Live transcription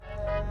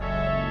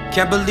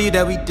Can't believe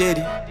that we did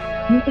it.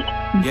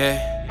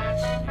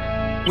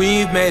 Yeah.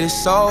 We've made it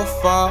so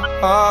far.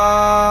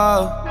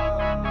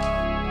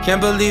 Can't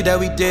believe that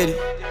we did it.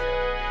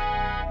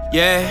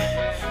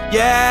 Yeah.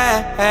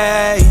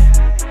 Yeah.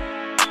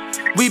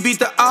 We beat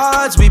the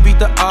odds, we beat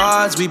the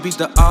odds, we beat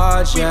the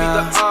odds,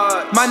 yeah.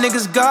 My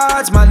niggas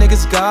gods, my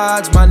niggas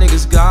gods, my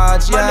niggas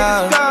gods,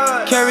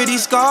 yeah. Carry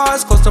these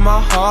scars close to my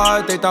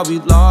heart, they thought we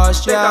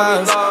lost,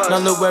 yeah. Now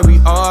look where we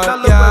are,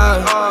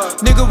 yeah.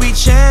 Nigga, we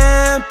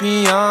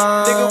champions.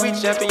 Nigga, we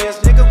champions,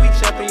 nigga, we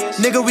champions.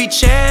 Nigga, we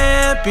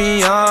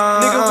champions.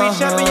 Nigga, we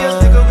champions,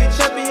 nigga, we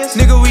champions.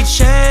 Nigga, we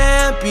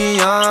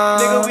champions.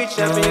 Nigga, we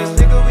champions,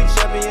 nigga, we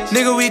champions.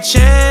 Nigga, we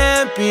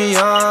champions.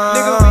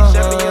 Nigga, we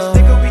champions,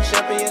 nigga, we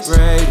champions.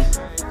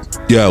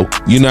 Yo,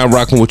 you're now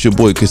rocking with your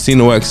boy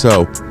Casino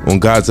XO on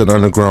Gods of the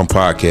Underground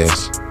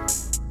podcast.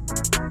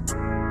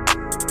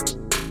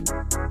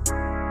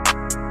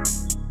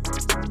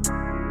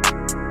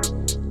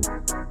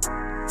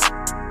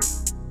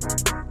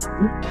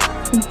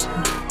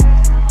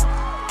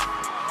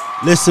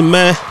 Listen,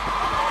 man.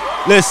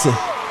 Listen.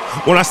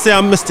 When I say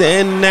I'm Mr.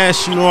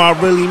 International, I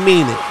really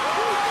mean it.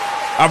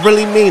 I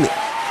really mean it.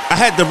 I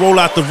had to roll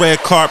out the red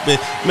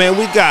carpet. Man,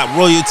 we got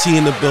royalty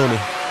in the building.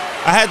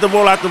 I had to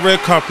roll out the red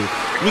carpet.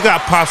 We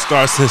got pop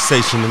star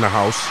sensation in the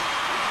house.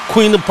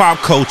 Queen of pop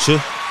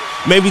culture.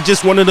 Maybe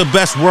just one of the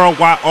best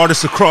worldwide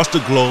artists across the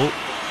globe.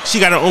 She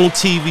got her own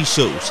TV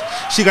shows.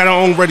 She got her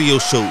own radio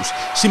shows.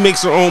 She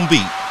makes her own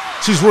beat.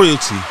 She's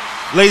royalty.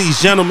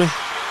 Ladies, gentlemen,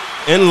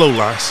 and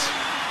lowlifes,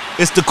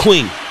 it's the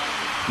queen,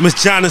 Miss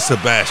Jonna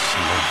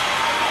Sebastian.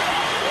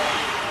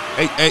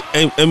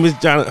 Hey, Miss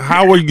Jonna,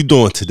 how are you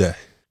doing today?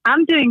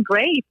 I'm doing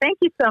great. Thank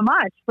you so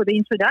much for the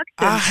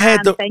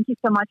introduction. Thank you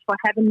so much for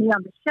having me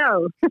on the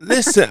show.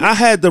 Listen, I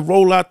had to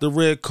roll out the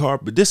red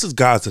carpet. This is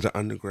Gods of the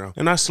Underground.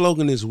 And our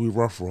slogan is we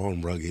rough, raw,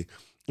 and rugged.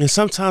 And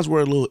sometimes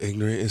we're a little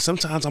ignorant. And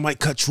sometimes I might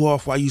cut you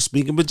off while you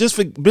speaking. But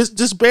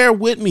just bear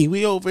with me.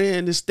 We over here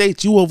in the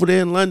States. You over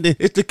there in London.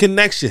 It's the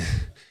connection.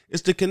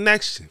 It's the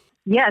connection.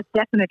 Yes,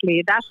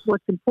 definitely. That's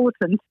what's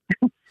important.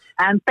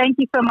 And thank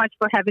you so much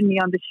for having me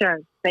on the show.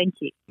 Thank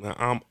you. Now,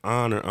 I'm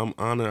honored.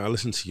 I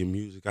listen to your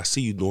music. I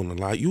see you doing a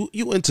lot. You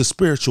into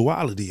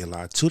spirituality a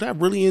lot too. That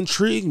really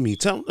intrigued me.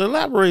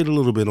 Elaborate a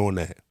little bit on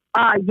that.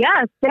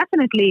 Yes,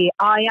 definitely.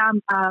 I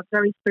am a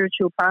very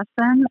spiritual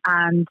person,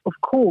 and of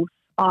course,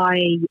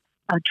 I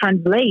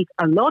translate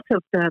a lot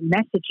of the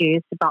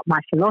messages about my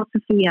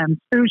philosophy and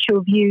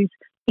spiritual views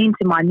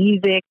into my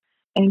music,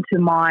 into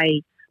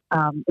my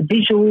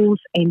visuals,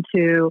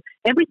 into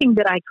everything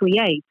that I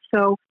create.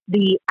 So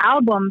the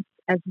albums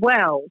as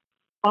well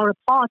are a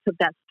part of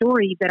that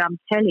story that I'm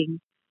telling.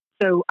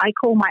 So I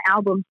call my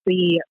albums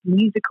the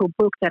musical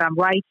book that I'm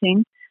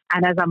writing.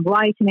 And as I'm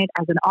writing it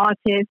as an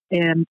artist,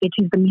 it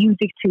is the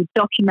music to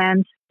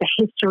document the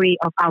history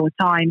of our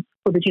time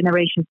for the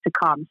generations to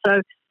come.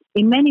 So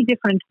in many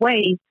different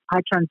ways,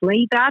 I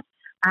translate that.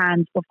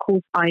 And of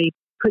course, I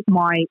put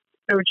my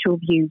spiritual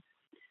views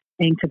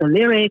into the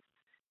lyrics,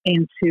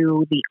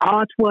 into the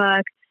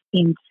artwork,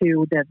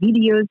 into the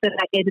videos that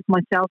I edit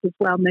myself as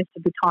well most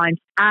of the time.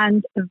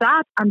 And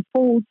that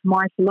unfolds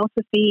my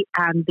philosophy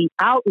and the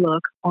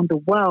outlook on the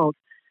world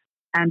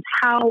and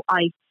how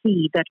I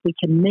see that we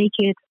can make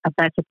it a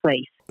better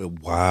place.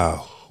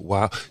 Wow.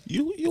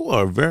 You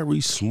are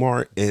very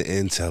smart and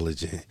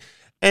intelligent.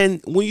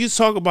 And when you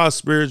talk about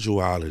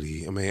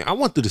spirituality, I mean, I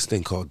went through this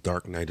thing called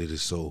Dark Night of the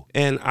Soul,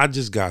 and I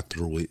just got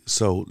through it.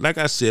 So, like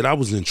I said, I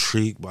was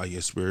intrigued by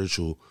your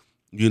spiritual,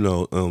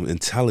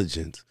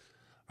 intelligence.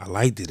 I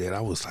liked it. And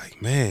I was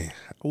like, man,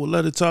 I would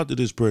love to talk to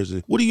this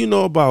person. What do you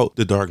know about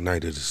the Dark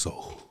Night of the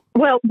Soul?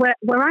 Well,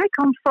 where I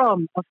come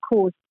from, of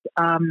course,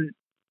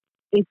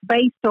 it's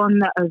based on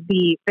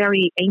the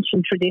very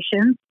ancient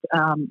traditions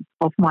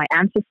of my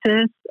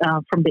ancestors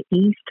from the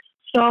East.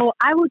 So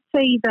I would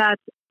say that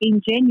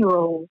in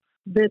general,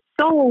 the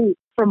soul,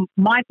 from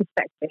my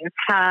perspective,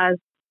 has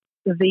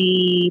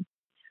the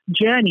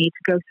journey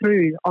to go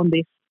through on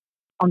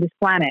this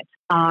planet.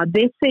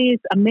 This is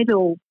a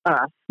middle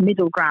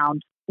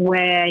ground,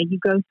 where you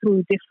go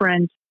through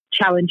different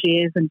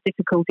challenges and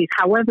difficulties.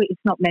 However,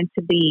 it's not meant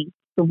to be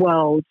the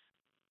world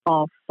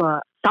of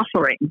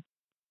suffering.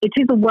 It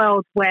is a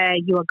world where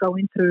you are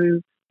going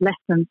through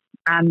lessons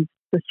and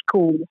the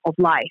school of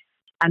life,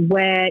 and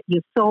where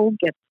your soul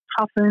gets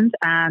toughened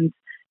and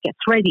gets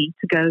ready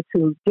to go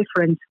to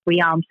different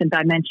realms and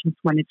dimensions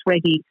when it's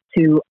ready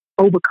to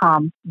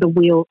overcome the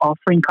wheel of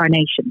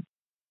reincarnation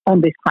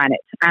on this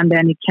planet. And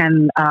then it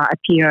can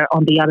appear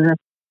on the other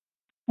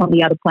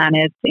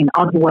planets, in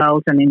other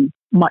worlds, and in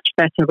much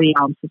better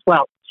realms as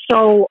well.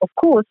 So, of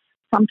course,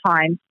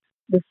 sometimes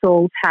the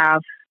souls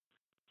have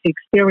to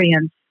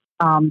experience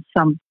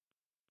some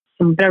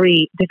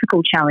very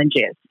difficult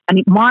challenges. And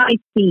it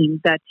might seem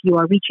that you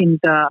are reaching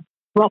the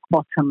rock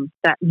bottom,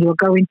 that you're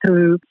going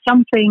through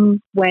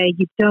something where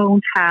you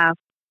don't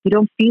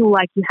feel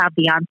like you have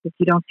the answers,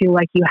 you don't feel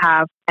like you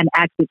have an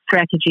exit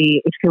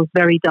strategy. It feels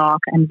very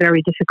dark and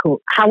very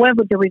difficult.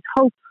 However, there is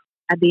hope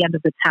at the end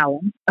of the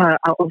tunnel,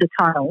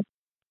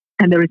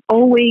 And there is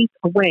always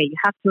a way. You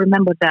have to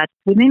remember that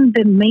within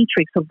the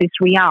matrix of this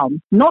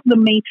realm, not the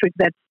matrix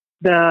that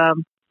the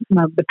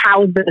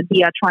powers that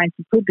be are trying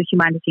to put the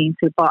humanity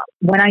into, but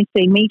when I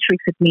say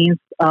matrix, it means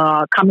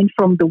coming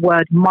from the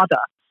word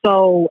mother.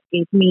 So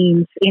it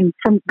means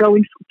from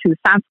going to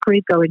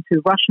Sanskrit, going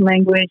to Russian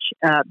language,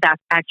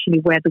 that's actually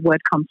where the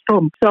word comes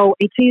from. So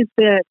it is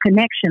the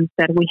connections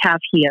that we have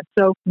here.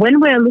 So when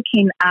we're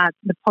looking at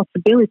the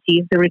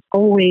possibilities, there is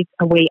always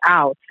a way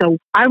out. So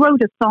I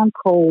wrote a song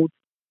called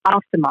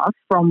Aftermath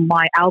from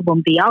my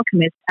album The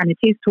Alchemist, and it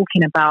is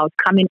talking about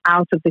coming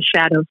out of the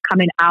shadows,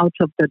 coming out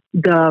of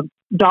the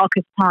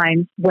darkest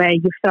times where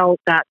you felt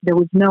that there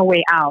was no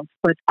way out.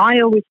 But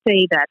I always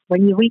say that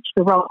when you reach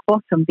the rock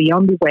bottom, the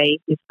only way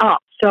is up.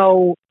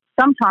 So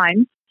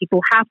sometimes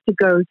people have to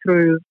go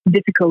through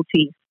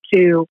difficulties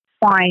to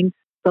find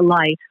the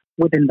light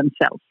within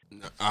themselves.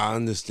 I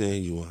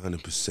understand you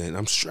 100%.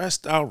 I'm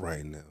stressed out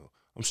right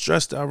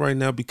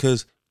now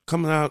because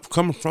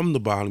coming from the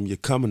bottom, you're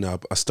coming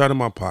up. I started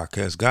my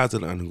podcast, Gods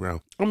of the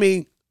Underground. I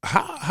mean,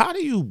 how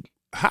do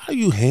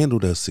you handle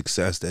the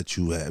success that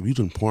you have? You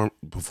done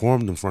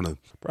performed in front of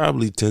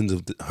probably tens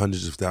of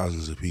hundreds of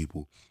thousands of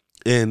people,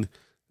 and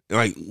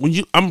like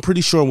I'm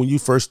pretty sure when you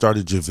first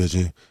started your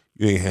vision,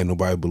 you ain't had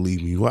nobody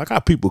believe me. Well, I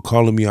got people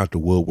calling me out the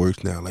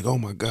woodworks now, like, "Oh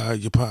my God,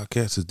 your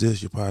podcast is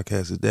this, your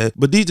podcast is that."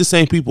 But these the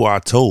same people I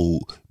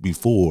told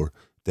before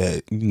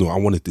that, I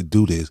wanted to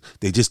do this.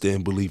 They just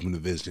didn't believe in the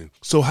vision.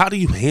 So how do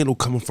you handle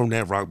coming from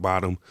that rock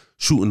bottom,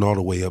 shooting all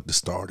the way up to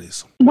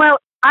stardust? Well,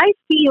 I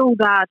feel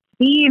that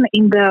being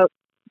in the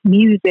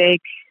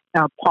music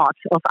part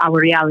of our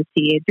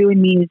reality,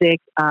 doing music,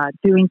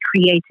 doing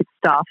creative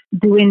stuff,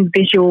 doing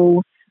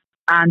visuals,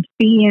 and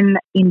being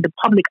in the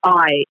public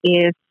eye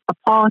is a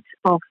part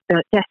of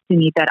the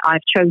destiny that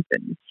I've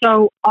chosen.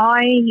 So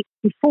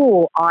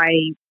before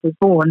I was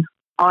born,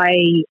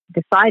 I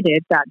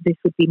decided that this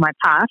would be my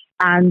path,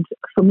 and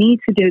for me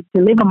to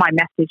deliver my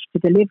message, to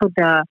deliver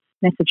the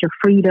message of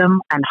freedom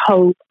and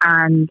hope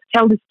and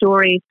tell the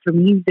story through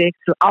music,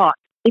 through art.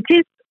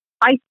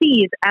 I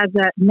see it as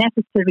a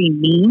necessary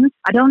means.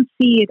 I don't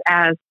see it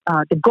as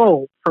the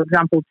goal, for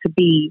example, to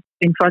be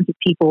in front of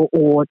people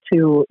or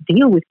to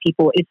deal with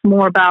people. It's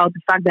more about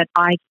the fact that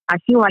I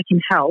feel I can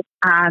help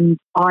and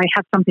I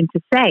have something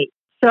to say.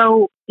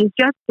 So it's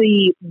just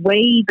the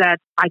way that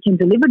I can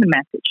deliver the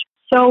message.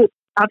 So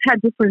I've had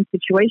different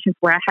situations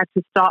where I had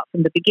to start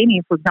from the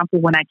beginning. For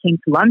example, when I came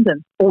to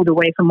London, all the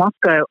way from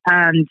Moscow,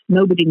 and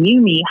nobody knew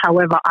me.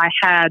 However, I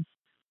had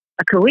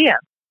a career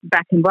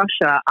back in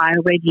Russia. I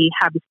already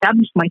have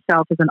established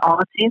myself as an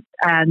artist,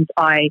 and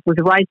I was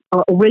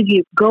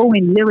already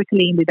going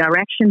lyrically in the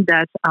direction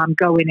that I'm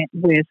going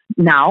with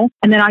now.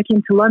 And then I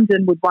came to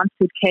London with one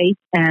suitcase,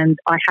 and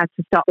I had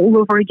to start all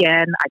over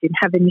again. I didn't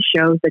have any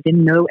shows. I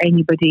didn't know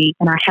anybody,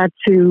 and I had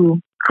to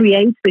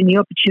create the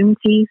new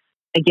opportunities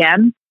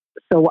again.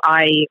 So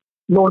I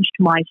launched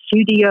my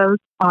studios.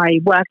 I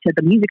worked at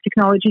the music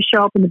technology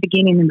shop in the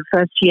beginning in the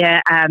first year,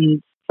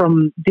 and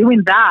from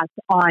doing that,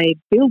 I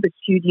built a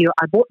studio.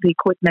 I bought the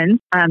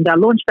equipment, and I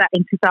launched that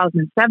in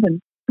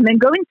 2007. And then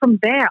going from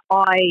there,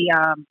 I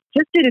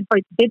just did it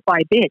bit by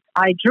bit.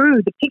 I drew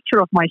the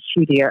picture of my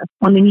studio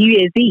on the New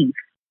Year's Eve,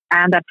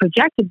 and I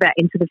projected that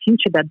into the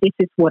future, that this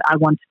is what I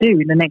want to do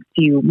in the next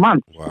few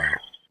months. Wow.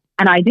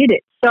 And I did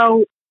it.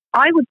 So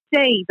I would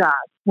say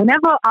that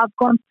whenever I've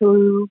gone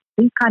through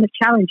these kind of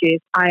challenges,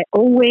 I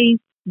always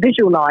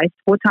visualized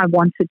what I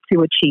wanted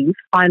to achieve.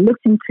 I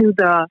looked into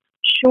the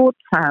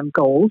short-term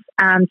goals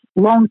and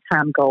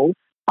long-term goals.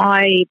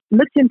 I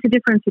looked into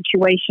different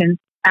situations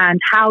and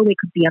how they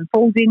could be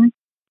unfolding,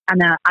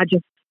 and I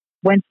just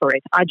went for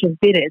it. I just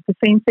did it. The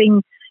same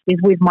thing is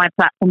with my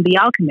platform, The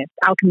Alchemist,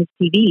 Alchemist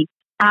TV.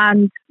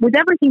 And with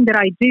everything that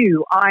I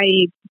do,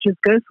 I just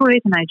go for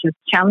it and I just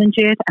challenge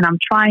it, and I'm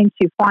trying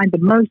to find the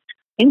most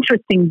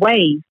interesting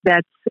ways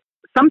that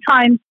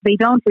sometimes they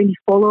don't really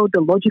follow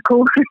the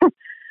logical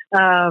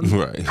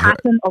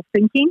pattern of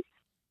thinking,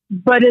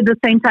 but at the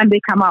same time they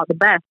come out the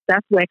best.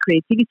 That's where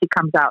creativity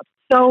comes out.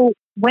 So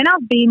when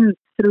I've been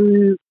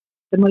through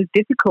the most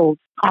difficult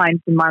times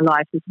in my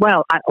life as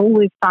well, I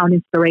always found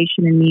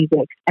inspiration in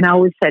music, and I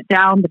always sat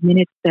down the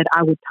minute that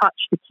I would touch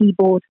the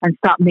keyboard and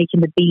start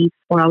making the beat,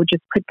 or I would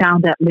just put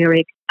down that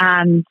lyric.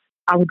 And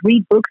I would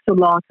read books a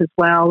lot as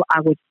well.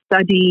 I would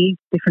study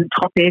different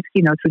topics,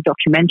 through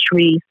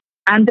documentaries.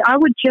 And I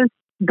would just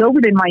go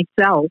within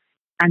myself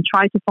and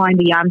try to find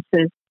the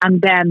answers.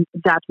 And then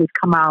that would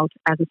come out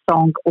as a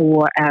song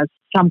or as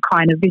some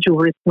kind of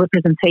visual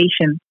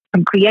representation.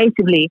 And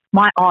creatively,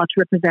 my art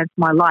represents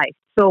my life.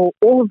 So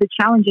all of the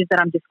challenges that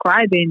I'm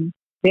describing,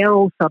 they're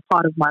also a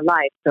part of my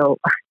life. So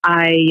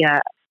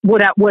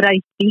what I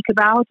speak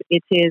about,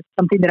 it is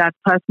something that I've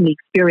personally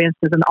experienced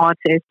as an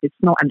artist. It's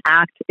not an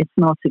act. It's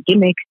not a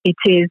gimmick. It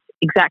is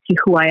exactly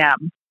who I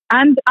am.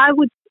 And I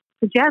would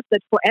suggest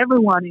that for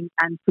everyone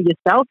and for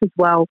yourself as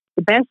well,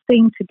 the best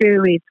thing to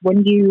do is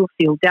when you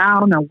feel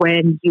down or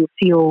when you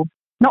feel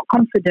not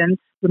confident,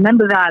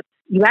 remember that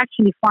you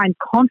actually find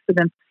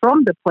confidence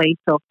from the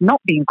place of not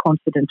being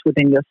confident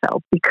within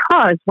yourself.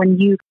 Because when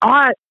you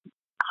are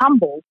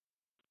humble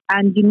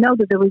and you know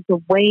that there is a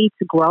way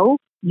to grow,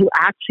 you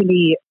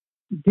actually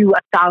do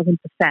 1,000%.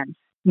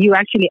 You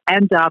actually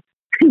end up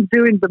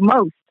doing the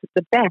most,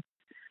 the best.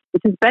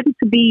 It is better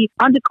to be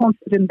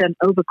underconfident than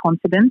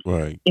overconfident,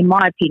 Right. in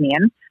my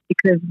opinion,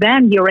 because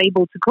then you're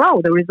able to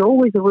grow. There is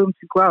always a room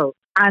to grow.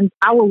 And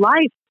our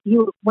life,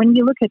 when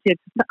you look at it,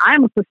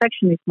 I'm a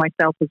perfectionist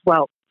myself as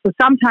well. So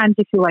sometimes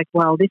you feel like,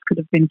 well, this could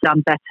have been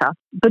done better.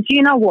 But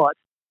you know what?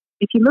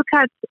 If you look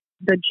at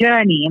the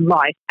journey in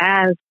life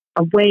as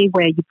a way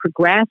where you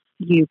progress,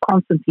 you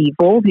constantly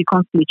evolve, you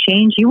constantly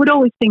change, you would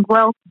always think,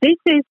 well, this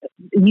is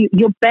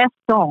your best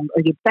song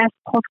or your best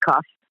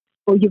podcast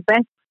or your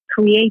best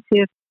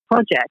creative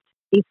project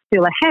is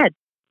still ahead.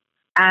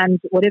 And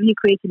whatever you're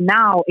creating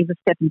now is a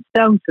stepping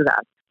stone to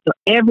that. So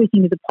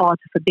everything is a part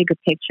of a bigger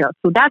picture.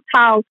 So that's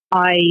how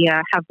I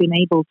have been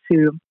able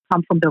to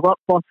come from the rock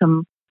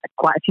bottom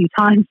quite a few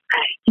times,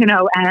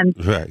 and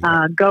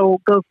go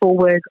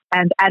forward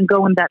and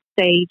go on that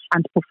stage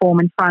and perform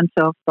in front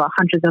of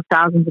hundreds of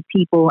thousands of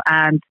people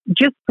and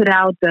just put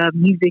out the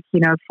music,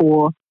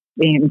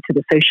 into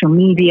the social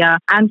media.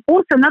 And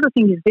also another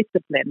thing is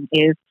discipline,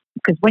 is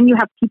because when you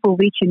have people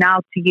reaching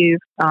out to you,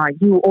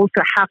 you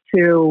also have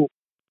to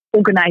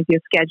organize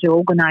your schedule,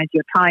 organize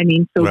your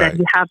timing so that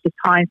you have the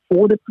time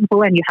for the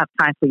people and you have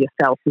time for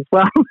yourself as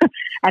well.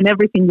 And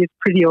everything is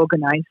pretty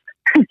organized.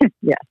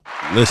 Yeah.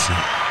 Listen,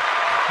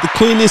 the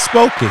queen is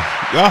spoken.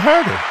 Y'all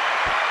heard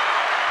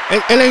her.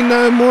 It ain't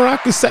nothing more I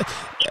can say.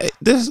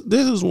 This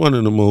is one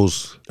of the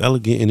most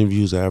elegant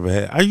interviews I ever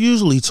had. I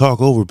usually talk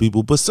over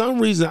people, but some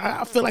reason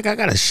I feel like I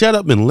gotta shut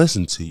up and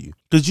listen to you,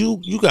 because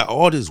you got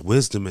all this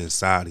wisdom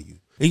inside of you.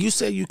 And you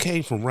said you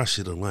came from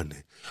Russia to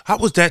London. How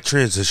was that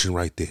transition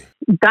right there?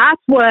 That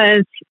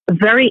was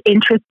very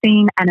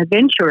interesting and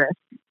adventurous,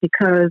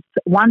 because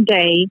one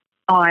day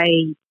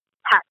I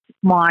packed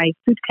my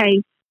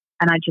suitcase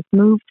and I just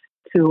moved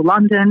to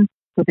London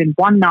within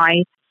one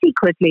night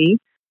secretly.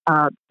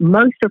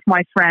 Most of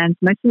my friends,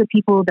 most of the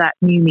people that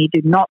knew me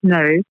did not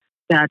know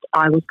that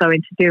I was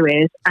going to do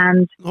it.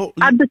 And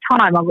at the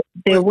time,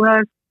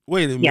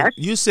 Wait a minute. Yes?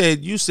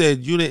 You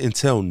said you didn't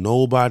tell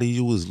nobody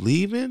you was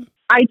leaving?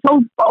 I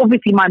told,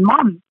 obviously my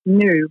mom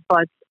knew,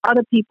 but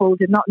other people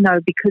did not know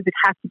because it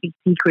had to be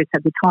secret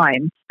at the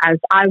time, as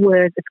I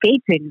was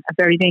escaping a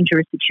very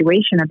dangerous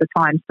situation at the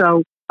time.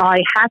 So I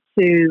had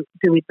to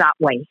do it that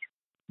way.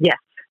 Yes.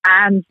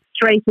 And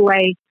straight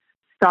away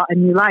start a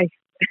new life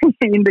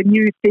in the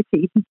new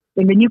city,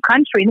 in the new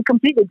country, in a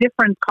completely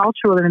different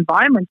cultural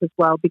environment as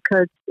well,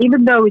 because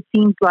even though it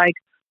seems like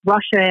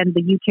Russia and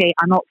the UK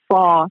are not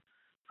far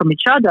from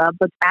each other,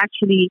 but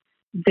actually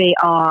they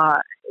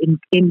are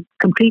in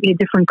completely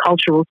different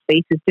cultural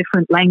spaces,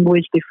 different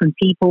language, different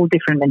people,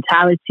 different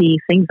mentality.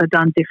 Things are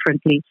done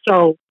differently.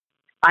 So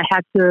I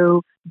had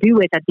to do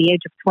it at the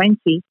age of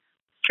 20.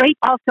 Straight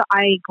after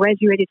I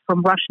graduated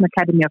from Russian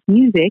Academy of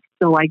Music,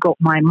 so I got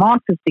my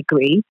master's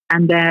degree.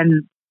 And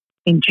then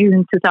in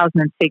June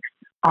 2006,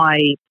 I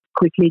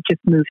quickly just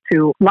moved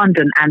to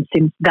London. And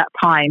since that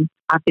time,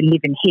 I've been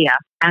living here.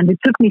 And it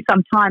took me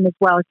some time as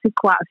well. It took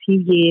quite a few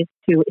years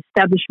to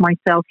establish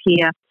myself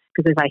here,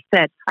 because as I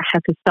said, I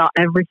had to start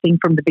everything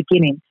from the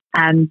beginning.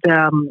 And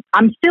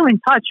I'm still in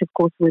touch, of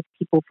course, with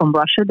people from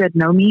Russia that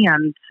know me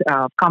and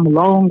come a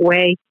long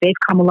way. They've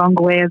come a long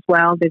way as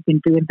well. They've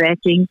been doing their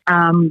thing.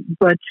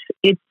 But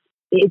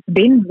it's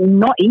been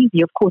not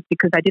easy, of course,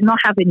 because I did not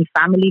have any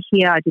family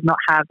here. I did not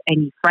have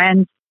any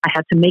friends. I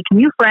had to make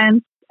new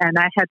friends, and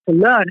I had to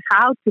learn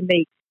how to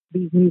make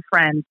these new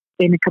friends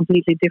in a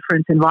completely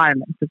different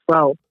environment as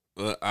well.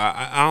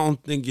 I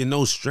don't think you're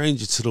no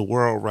stranger to the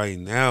world right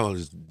now.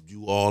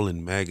 You all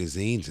in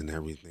magazines and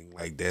everything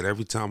like that.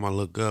 Every time I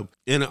look up,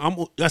 and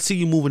I see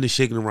you moving and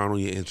shaking around on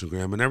your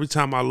Instagram, and every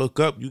time I look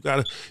up, you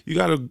got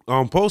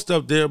a post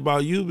up there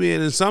about you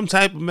being in some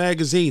type of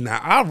magazine.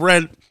 Now, I've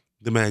read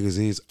the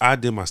magazines. I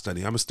did my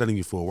study. I've been studying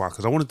you for a while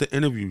because I wanted to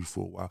interview you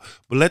for a while.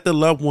 But let the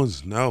loved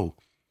ones know,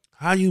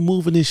 how you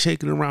moving and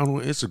shaking around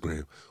on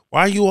Instagram?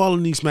 Why are you all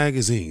in these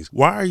magazines?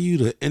 Why are you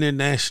the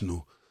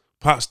international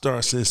pop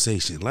star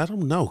sensation? Let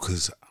them know,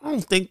 because I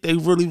don't think they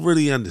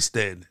really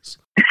understand this.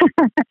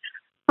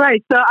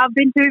 Right. So I've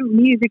been doing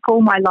music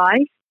all my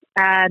life,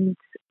 and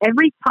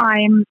every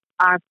time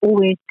I've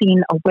always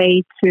seen a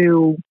way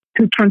to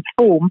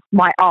transform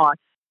my art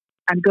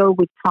and go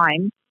with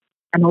time,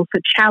 and also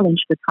challenge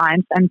the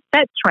times and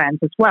set trends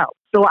as well.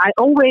 So I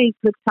always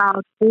looked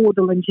out for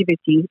the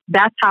longevity.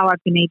 That's how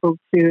I've been able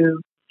to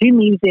do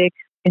music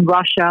in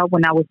Russia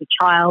when I was a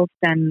child.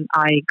 Then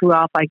I grew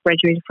up, I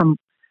graduated from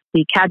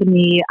the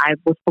academy. I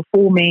was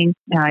performing.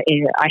 I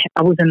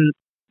was in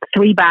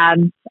 3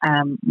 bands.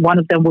 One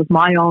of them was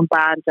my own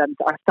band, and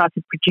I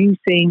started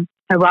producing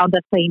around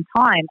that same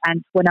time.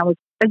 And when I was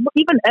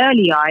even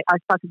earlier, I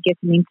started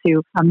getting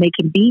into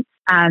making beats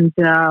and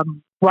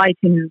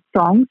writing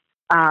songs.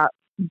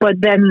 But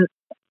then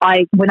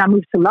when I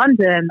moved to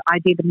London, I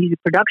did a music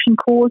production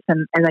course,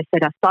 and as I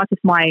said, I started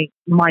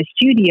my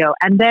studio.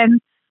 And then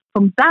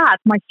from that,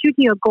 my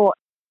studio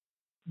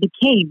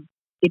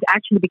it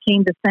actually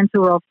became the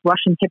center of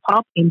Russian hip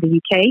hop in the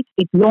UK.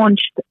 It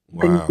launched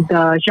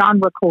the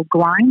genre called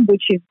grime,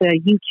 which is the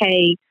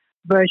UK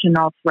version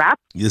of rap.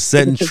 You're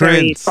setting it's a trends.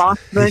 Very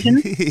fast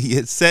version.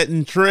 You're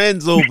setting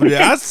trends over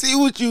there. I see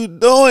what you're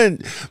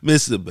doing,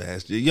 Miss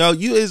Sebastian. Yo,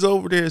 you is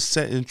over there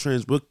setting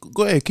trends. But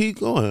go ahead, keep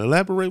going.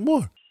 Elaborate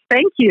more.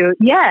 Thank you.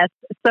 Yes.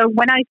 So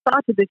when I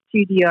started the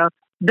studio,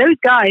 those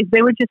guys,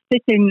 they were just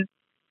sitting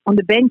on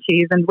the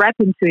benches and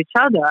rapping to each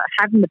other,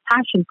 having the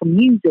passion for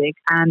music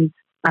and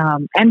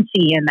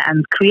emceeing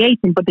and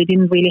creating, but they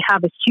didn't really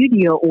have a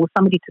studio or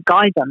somebody to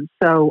guide them.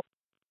 So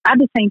at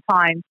the same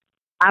time,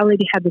 I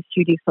already had the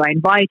studio, so I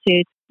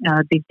invited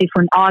these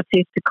different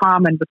artists to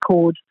come and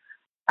record.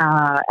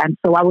 And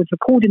so I was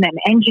recording and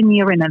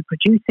engineering and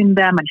producing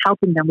them and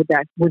helping them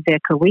with their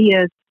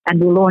careers. And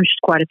we launched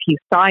quite a few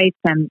sites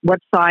and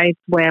websites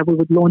where we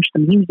would launch the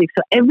music.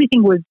 So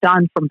everything was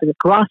done from the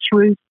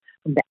grassroots,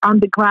 from the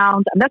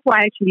underground. And that's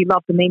why I actually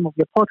love the name of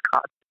your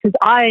podcast, because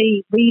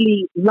I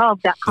really love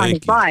that kind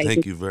of vibe.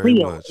 Thank you very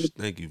much.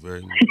 Thank you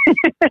very much.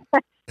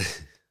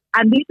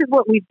 And this is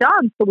what we've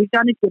done. So we've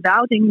done it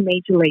without any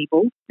major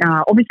label.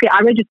 Obviously,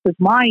 I registered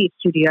my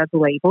studio as a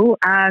label,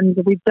 and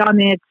we've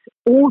done it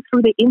all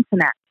through the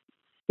internet.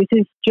 This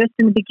is just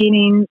in the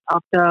beginning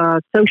of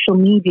the social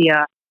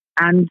media.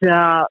 And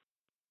the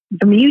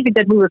music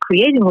that we were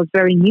creating was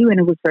very new and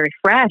it was very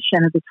fresh.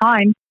 And at the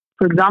time,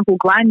 for example,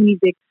 grime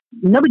music,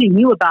 nobody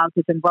knew about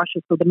it in Russia.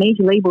 So the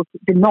major labels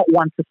did not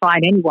want to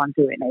sign anyone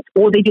doing it,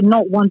 or they did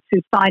not want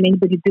to sign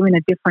anybody doing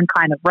a different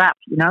kind of rap.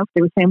 You know,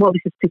 they were saying, well,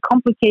 this is too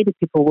complicated.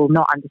 People will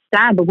not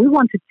understand. But we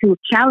wanted to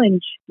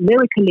challenge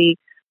lyrically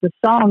the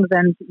songs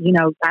and, you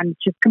know, and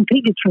just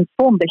completely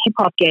transform the hip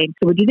hop game.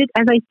 So we did it,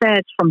 as I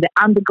said, from the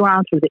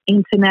underground through the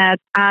internet,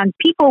 and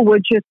people were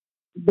just,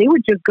 they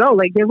would just go.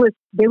 Like there were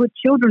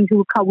children who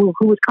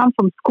would come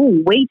from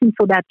school waiting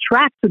for that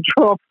track to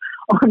drop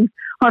on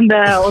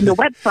the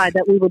website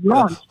that we would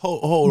launch.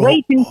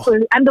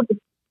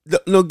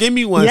 No, give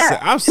me one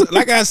second.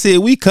 Like I said,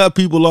 we cut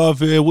people off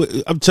here.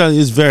 I'm telling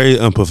you, it's very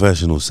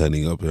unprofessional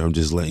setting up here. I'm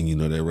just letting you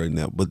know that right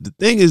now. But the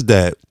thing is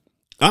that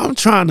I'm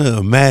trying to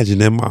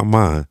imagine in my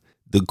mind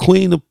the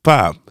queen of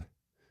pop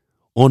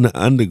on the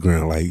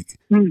underground. Like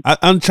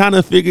I'm trying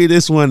to figure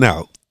this one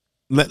out.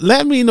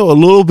 Let me know a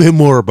little bit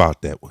more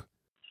about that one.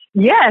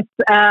 Yes.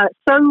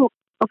 So,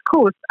 of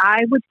course,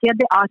 I would get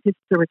the artists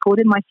to record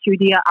in my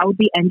studio. I would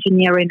be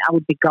engineering. I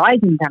would be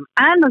guiding them.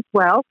 And as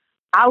well,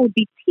 I would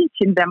be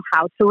teaching them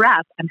how to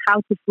rap and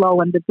how to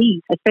flow on the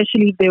beat,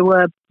 especially if they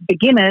were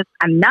beginners.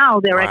 And now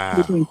they're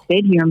actually doing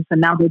stadiums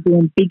and now they're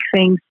doing big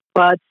things.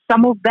 But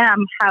some of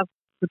them have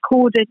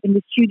recorded in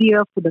the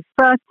studio for the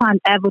first time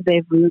ever.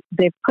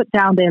 They've put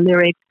down their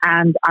lyrics,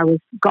 and I was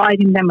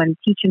guiding them and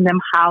teaching them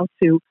how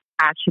to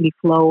actually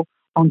flow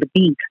on the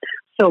beat.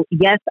 So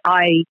yes,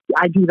 I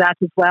do that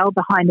as well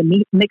behind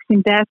the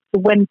mixing desk.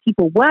 So when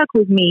people work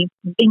with me,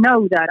 they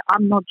know that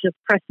I'm not just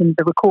pressing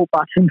the record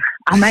button.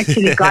 I'm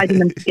actually guiding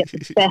them to get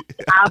the best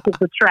out of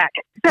the track.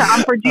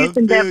 I'm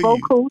producing their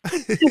vocals.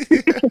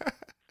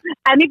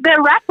 And if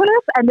they're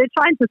rappers and they're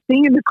trying to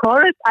sing in the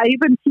chorus, I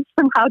even teach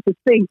them how to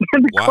sing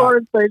in the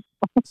chorus.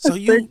 So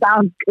it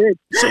sounds good.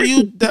 So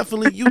you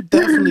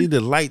definitely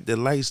the light that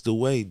lights the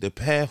way, the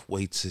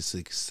pathway to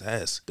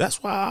success.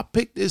 That's why I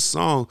picked this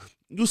song.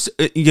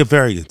 You're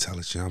very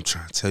intelligent. I'm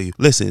trying to tell you.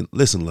 Listen,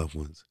 loved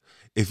ones.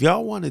 If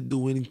y'all want to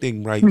do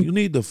anything right, you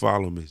need to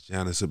follow Miss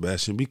Jana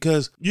Sebastian,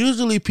 because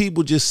usually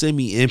people just send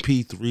me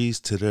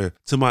MP3s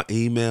to my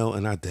email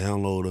and I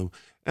download them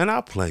and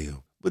I play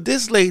them. But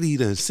this lady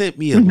done sent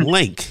me a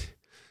link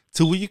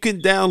to where you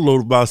can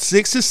download about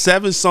 6 or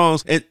 7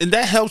 songs, and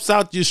that helps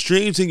out your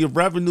streams and your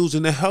revenues,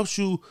 and it helps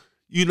you,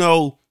 you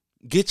know,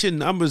 get your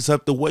numbers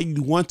up the way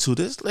you want to.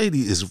 This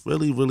lady is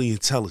really, really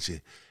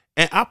intelligent.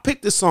 And I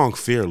picked the song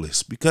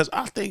Fearless because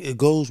I think it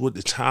goes with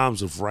the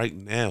times of right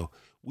now.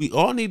 We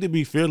all need to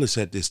be fearless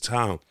at this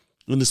time.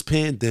 When this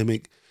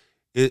pandemic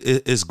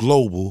is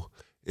global,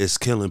 it's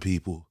killing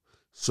people.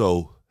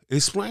 So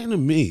explain to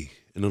me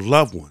and the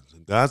loved ones,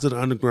 Guys of the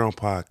Underground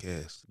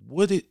podcast,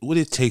 what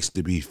it takes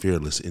to be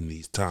fearless in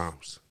these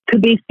times. To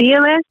be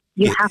fearless,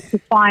 you have to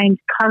find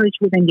courage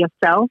within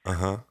yourself.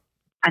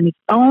 And it's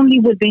only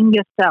within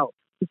yourself.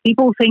 If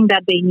people think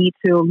that they need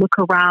to look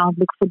around,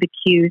 look for the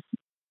cues,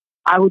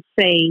 I would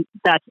say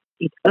that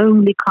it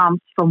only comes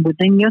from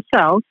within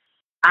yourself.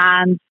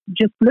 And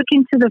just look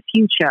into the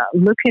future.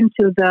 Look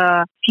into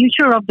the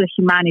future of the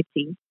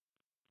humanity.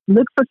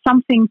 Look for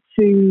something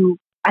to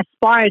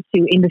aspire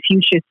to in the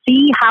future.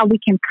 See how we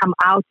can come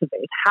out of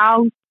it.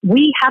 How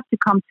we have to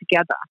come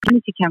together.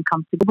 Humanity can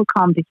come to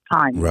overcome this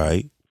time.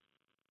 Right.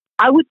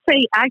 I would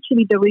say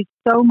actually there is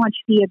so much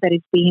fear that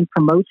is being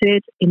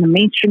promoted in the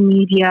mainstream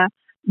media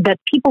that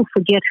people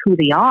forget who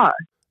they are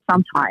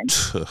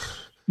sometimes.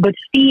 But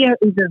fear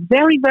is a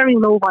very, very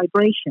low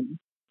vibration.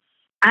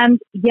 And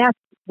yes,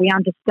 we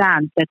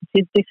understand that it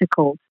is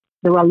difficult.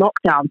 there are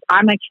lockdowns.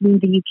 I'm actually in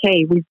the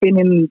UK. We've been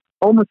in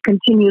almost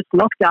continuous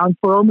lockdown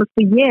for almost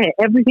a year.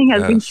 Everything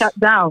has been shut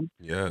down.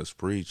 Yes,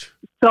 preach.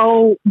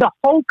 So the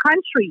whole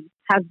country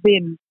has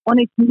been on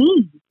its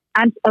knees.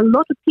 And a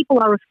lot of people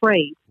are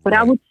afraid. But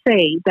I would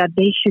say that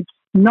they should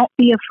not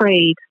be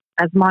afraid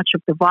as much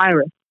of the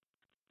virus,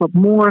 but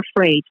more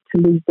afraid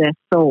to lose their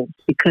souls,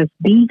 because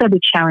these are the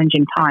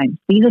challenging times.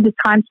 These are the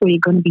times where you're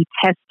going to be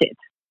tested.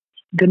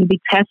 You're going to be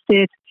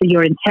tested for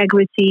your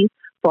integrity,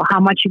 for how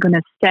much you're going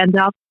to stand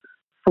up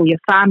for your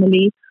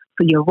family,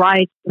 for your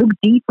rights. Look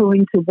deeper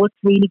into what's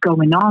really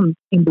going on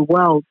in the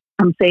world.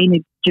 I'm saying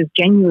it just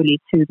genuinely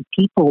to the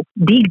people.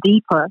 Dig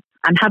deeper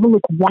and have a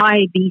look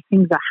why these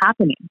things are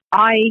happening.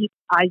 I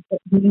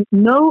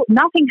know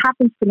nothing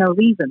happens for no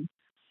reason.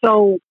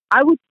 So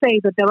I would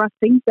say that there are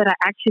things that are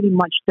actually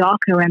much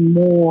darker and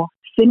more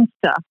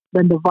sinister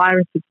than the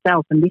virus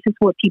itself. And this is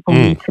what people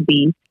need to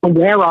be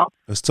aware of.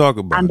 Let's talk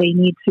about and it. They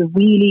need to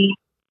really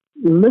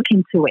look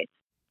into it.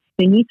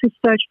 They need to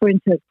search for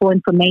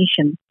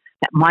information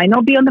that might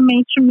not be on the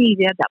mainstream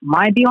media, that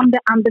might be on the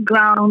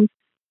underground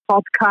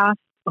podcast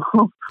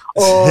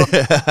or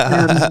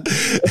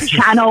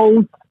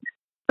channels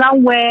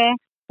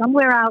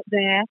somewhere out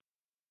there,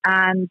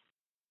 and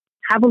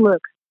have a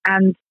look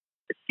and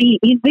see,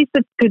 is this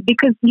good?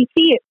 Because you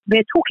see it,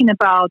 they're talking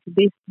about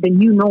this, the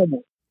new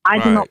normal. I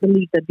do not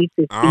believe that this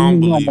is the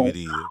new normal.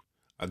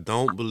 I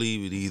don't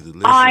believe it either.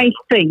 Listen, I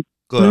think.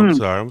 Go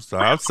ahead, I'm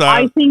sorry.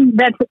 I think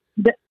that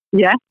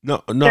yeah.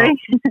 No.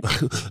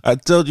 I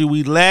told you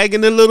we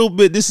lagging a little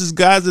bit. This is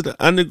Guys at the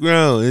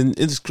Underground, and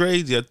it's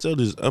crazy. I told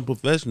you it's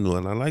unprofessional,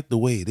 and I like the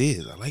way it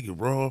is. I like it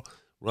raw,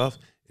 rough,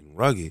 and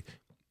rugged.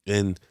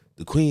 And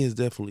the Queen has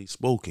definitely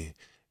spoken,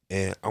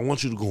 and I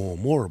want you to go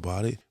on more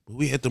about it. But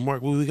we at the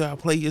mark where we gotta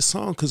play your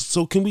song.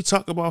 So can we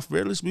talk about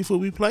Fearless before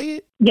we play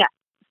it? Yeah.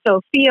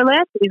 So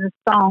Fearless is a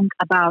song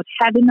about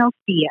having no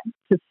fear,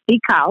 to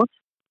speak out,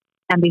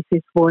 and this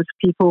is what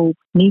people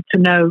need to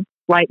know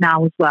right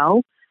now as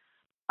well.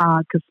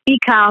 To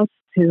speak out,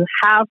 to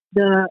have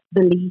the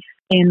belief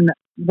in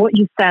what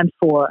you stand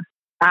for,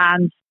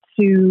 and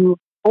to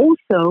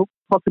also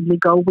possibly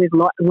go with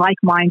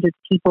like-minded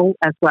people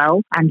as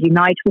well and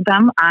unite with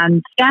them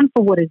and stand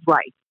for what is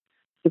right.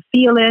 So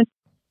Fearless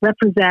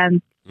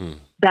represents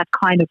that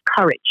kind of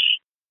courage,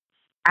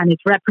 and it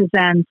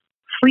represents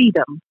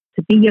freedom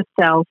to be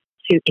yourself,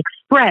 to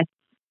express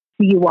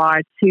who you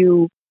are,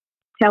 to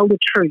tell the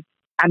truth.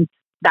 And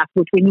that's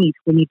what we need.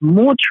 We need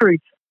more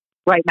truth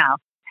right now.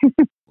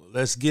 Well,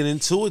 let's get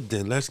into it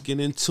then. Let's get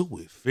into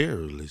it.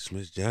 Fearless,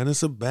 Miss Jana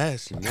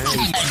Sebastian. Another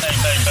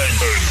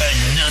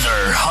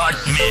hot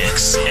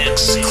mix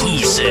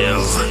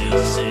exclusive.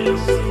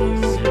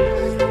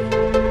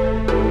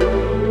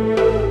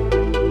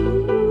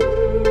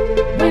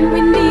 When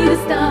we need to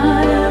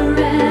start a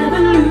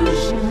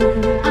revolution,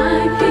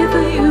 I'm here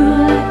for you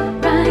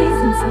like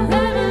rising sun.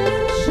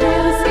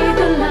 Never escape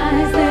the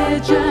lies, they're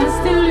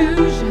just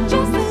illusions. If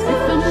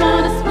I'm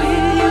honest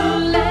with you,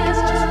 let's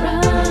just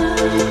run.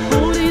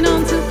 Holding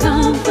on to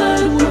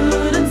comfort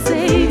wouldn't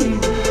save you.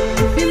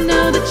 If you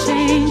know the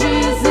change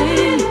is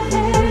in your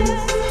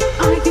hands,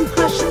 I can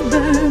crush and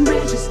burn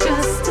bridges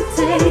just to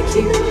take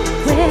you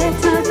where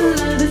time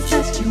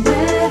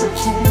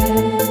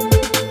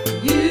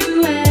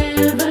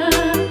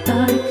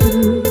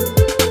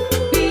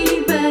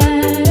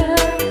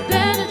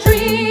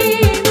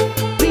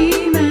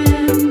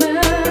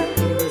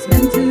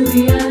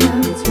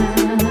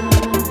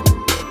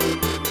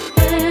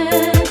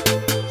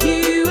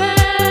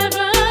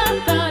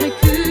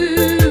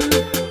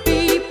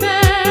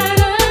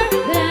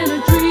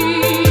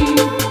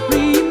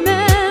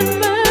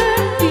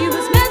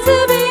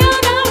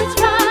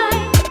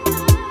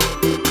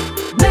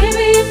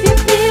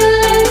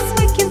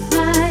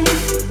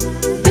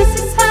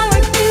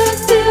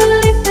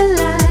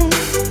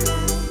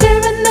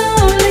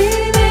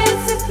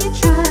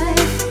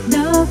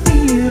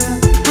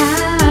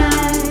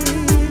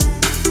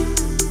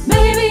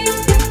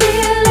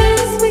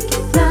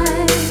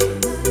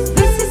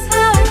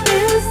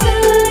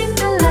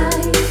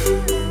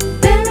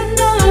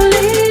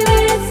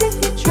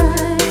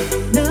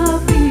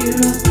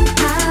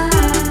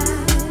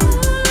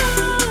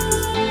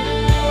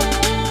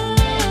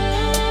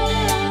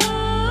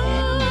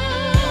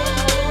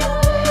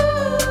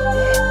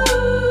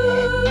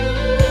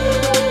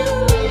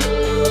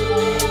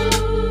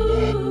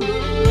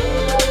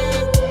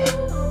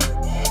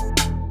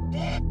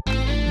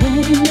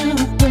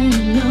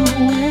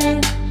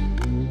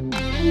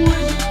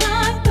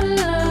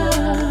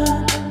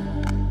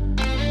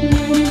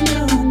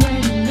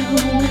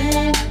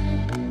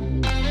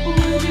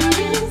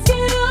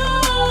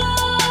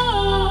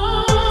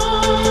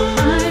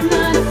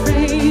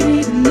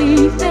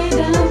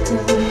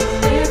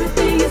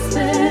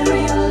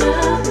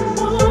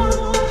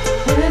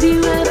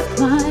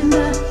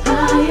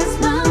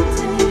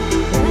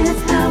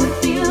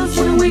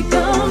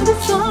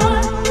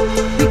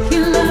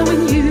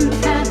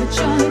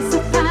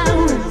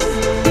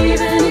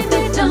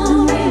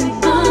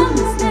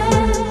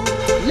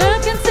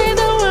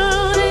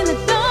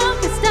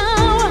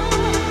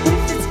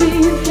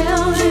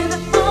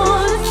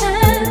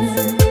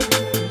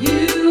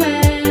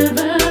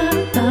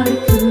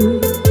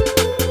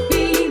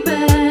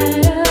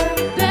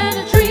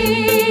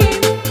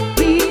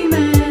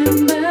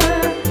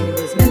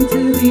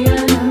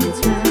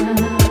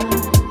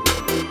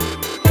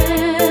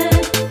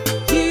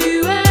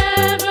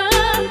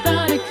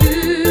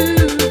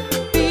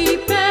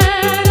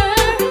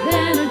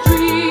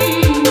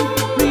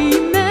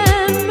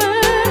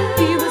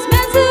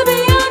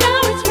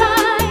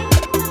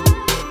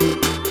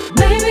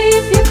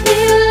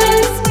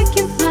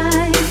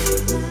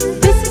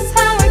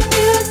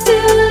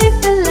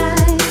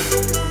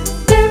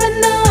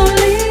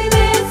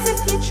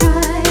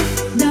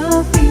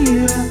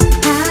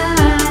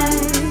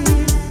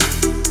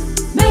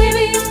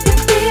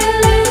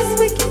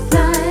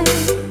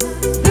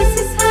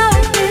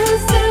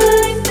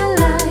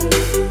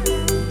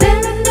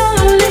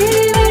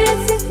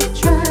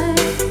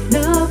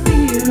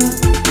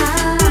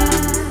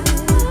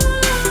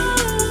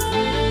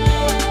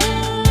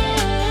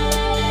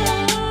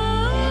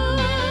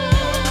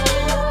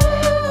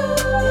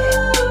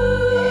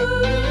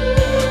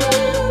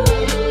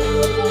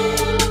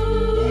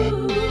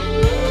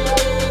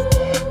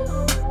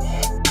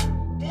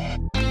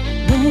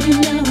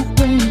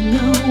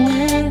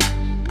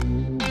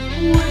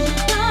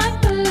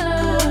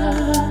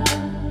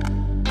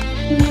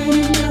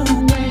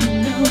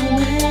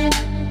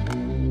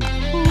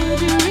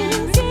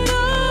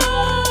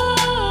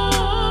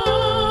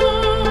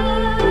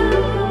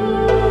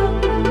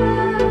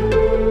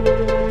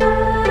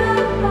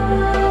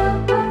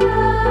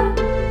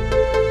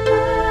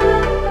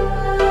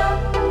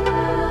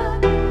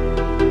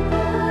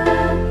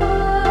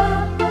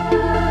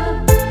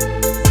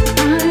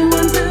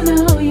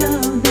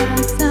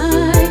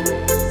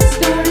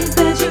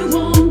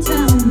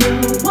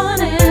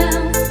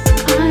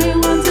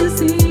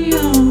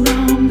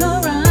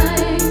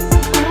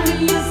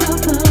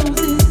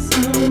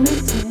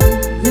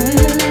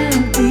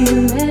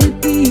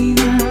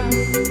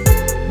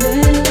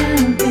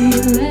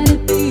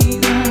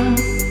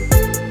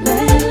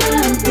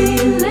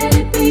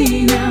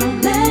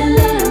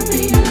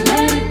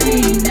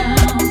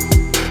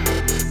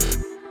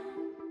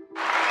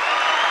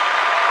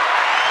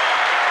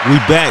We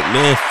back,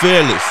 man.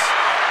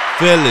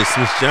 Fearless.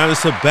 Miss Johnny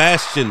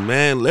Sebastian,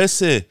 man.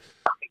 Listen,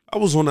 I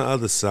was on the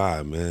other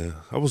side, man.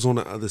 I was on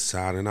the other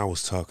side, and I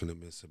was talking to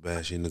Miss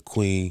Sebastian, the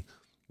queen.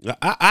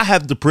 I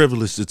have the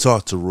privilege to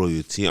talk to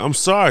royalty. I'm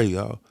sorry,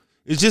 y'all.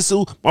 It's just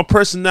my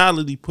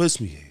personality puts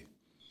me here.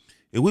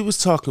 And we was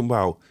talking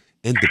about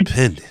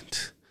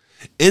independent,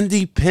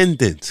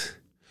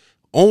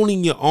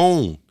 owning your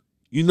own,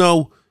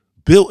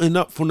 building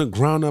up from the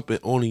ground up and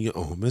owning your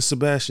own. Miss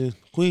Sebastian,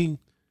 queen,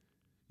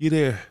 you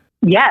there?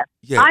 Yes.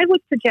 Yeah. I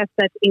would suggest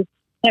that it's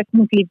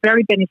definitely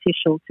very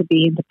beneficial to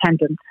be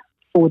independent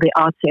for the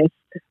artist.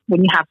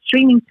 When you have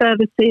streaming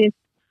services,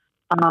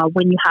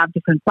 when you have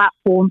different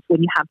platforms,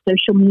 when you have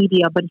social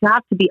media, but you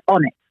have to be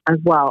on it as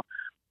well.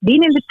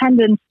 Being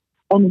independent,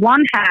 on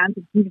one hand,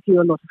 it gives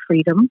you a lot of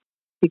freedom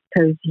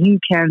because you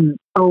can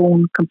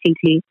own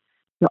completely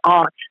your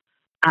art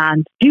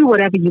and do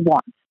whatever you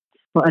want.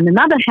 But on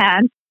another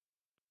hand,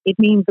 it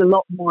means a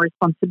lot more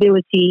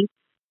responsibility,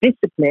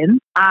 discipline,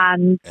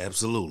 and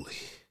absolutely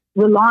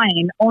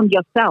relying on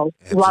yourself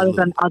rather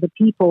than other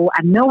people,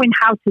 and knowing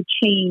how to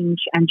change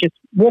and just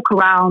walk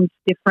around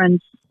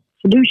different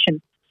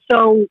solutions.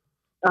 So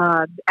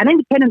an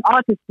independent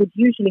artist would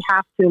usually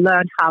have to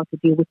learn how to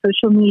deal with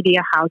social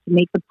media, how to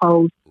make the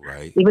post,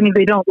 right, even if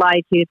they don't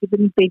like it,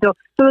 even if they don't.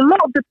 So a lot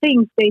of the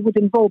things they would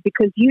involve,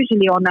 because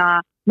usually on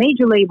a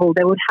major label,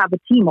 they would have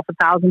a team of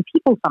 1,000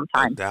 people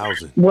sometimes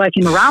 1,000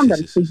 working around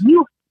them. So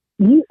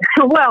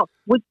well,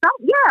 with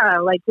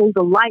some, like all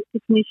the light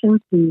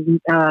technicians,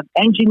 the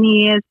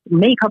engineers,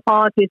 makeup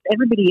artists,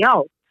 everybody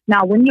else.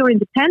 Now, when you're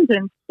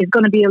independent, it's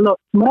going to be a lot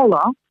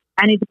smaller,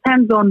 and it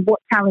depends on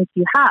what talent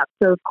you have.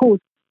 So, of course,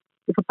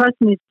 if a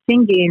person is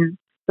singing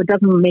but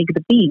doesn't make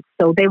the beat,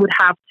 so they would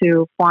have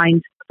to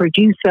find a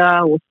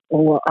producer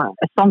or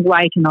a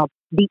songwriting or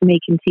beat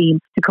making team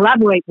to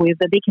collaborate with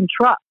that they can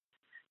trust,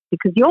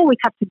 because you always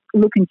have to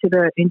look into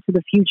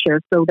the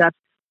future so that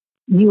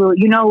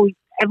you know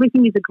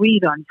everything is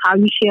agreed on, how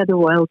you share the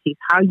royalties,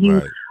 how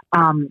you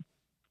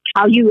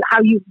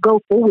go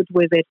forward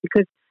with it.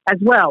 Because as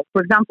well,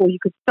 for example, you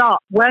could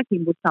start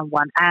working with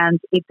someone, and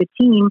if the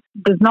team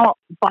does not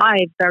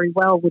vibe very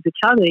well with each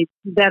other,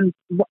 then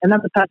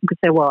another person could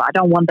say, well, I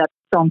don't want that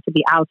song to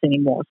be out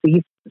anymore. So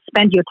you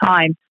spend your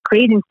time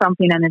creating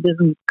something and it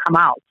doesn't come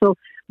out. So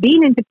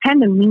being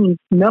independent means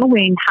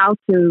knowing how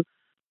to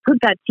put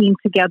that team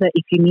together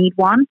if you need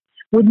one.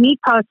 With me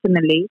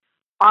personally,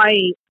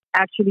 I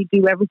actually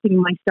do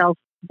everything myself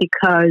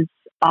because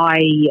I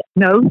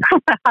know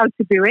how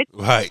to do it.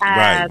 Right. So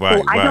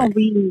I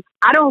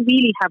don't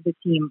really have the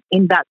team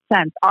in that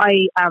sense.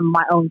 I am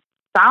my own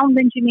sound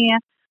engineer,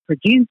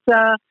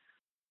 producer,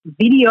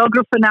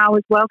 videographer now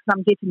as well, because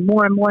I'm getting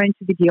more and more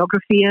into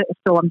videography.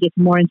 So I'm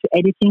getting more into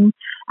editing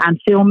and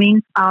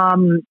filming.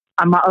 I'm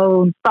my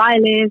own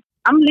stylist.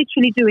 I'm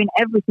literally doing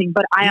everything,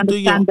 but I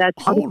understand that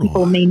other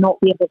people may not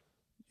be able to.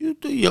 You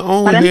do your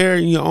own hair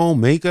and your own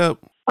makeup?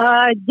 A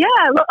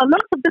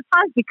lot of the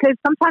times, because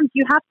sometimes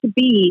you have to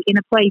be in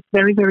a place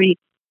very, very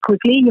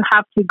quickly. You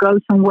have to go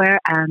somewhere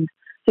and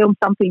film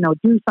something or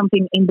do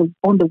something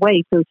on the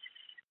way. So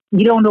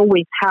you don't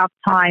always have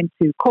time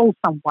to call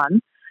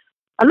someone.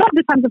 A lot of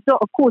the times,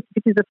 of course,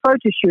 if it's a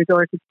photo shoot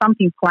or if it's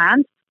something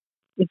planned,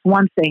 it's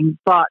one thing.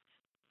 But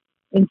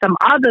in some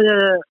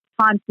other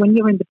times when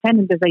you're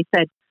independent, as I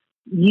said,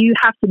 you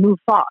have to move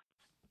fast.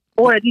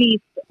 Or at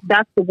least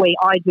that's the way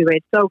I do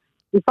it. So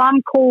if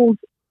I'm called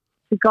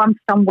to come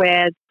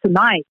somewhere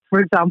tonight, for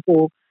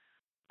example,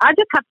 I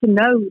just have to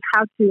know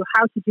how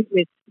to do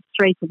it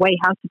straight away,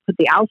 how to put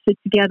the outfit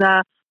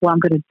together, what I'm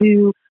going to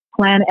do,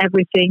 plan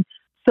everything.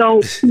 So,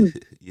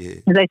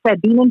 As I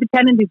said, being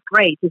independent is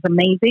great, it's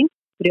amazing,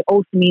 but it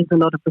also means a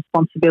lot of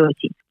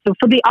responsibility. So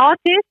for the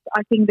artist,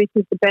 I think this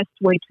is the best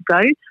way to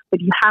go,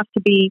 but you have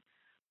to be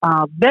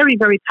very,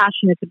 very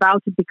passionate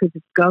about it, because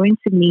it's going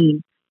to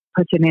mean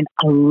putting in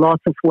a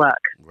lot of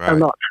work, a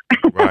lot.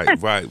 Right.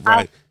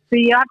 So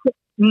you have to,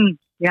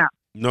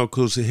 No,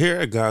 because here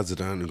at Gods of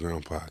the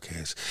Underground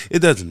podcast, it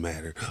doesn't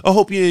matter. I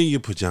hope you're in your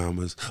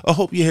pajamas. I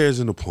hope your hair's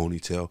in a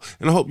ponytail.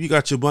 And I hope you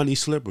got your bunny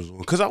slippers on.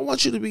 Because I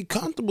want you to be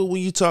comfortable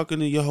when you're talking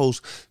to your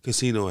host,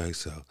 Casino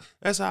XL.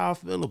 That's how I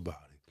feel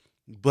about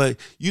it. But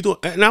you don't,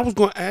 and I was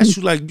going to ask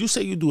you, like, you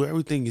say you do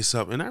everything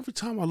yourself. And every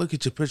time I look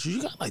at your pictures,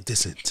 you got like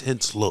this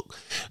intense look.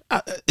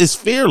 It's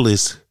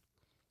fearless,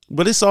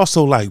 but it's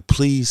also like,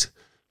 please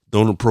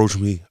don't approach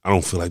me. I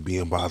don't feel like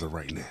being bothered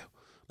right now.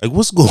 Like,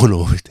 what's going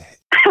on with that?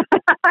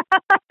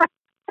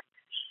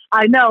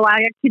 I know,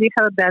 I actually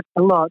heard that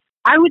a lot.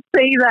 I would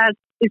say that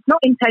it's not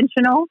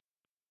intentional.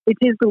 It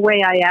is the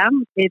way I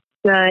am. It's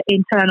the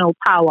internal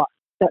power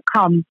that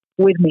comes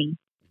with me,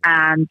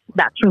 and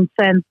that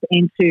transcends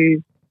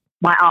into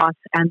my art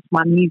and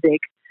my music.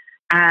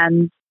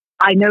 And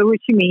I know what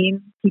you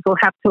mean. People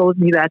have told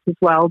me that as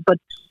well. But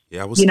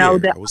yeah, I was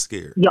scared. I was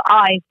scared. Your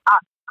eyes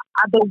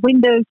are the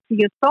windows to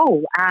your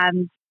soul,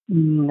 and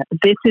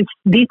this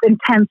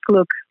intense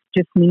look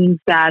just means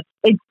that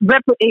it's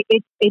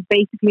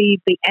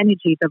basically the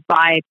energy, the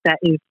vibe that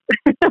is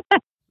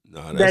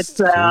that's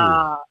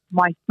cool.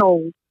 My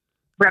soul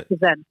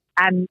represents.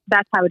 and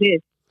that's how it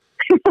is.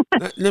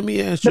 Let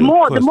me ask The you a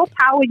more question.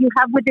 power you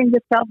have within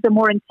yourself, the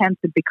more intense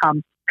it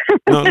becomes.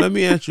 No, let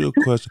me ask you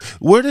a question.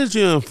 Where does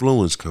your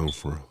influence come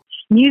from?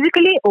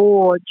 Musically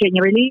or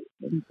generally,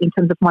 in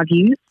terms of my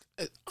views.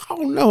 I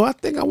don't know. I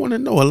think I want to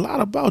know a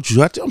lot about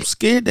you. I'm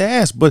scared to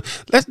ask, but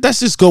let's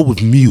just go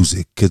with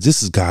music because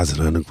this is Guys in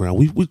the Underground.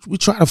 We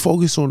try to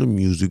focus on the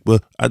music,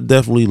 but I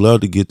definitely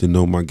love to get to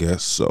know my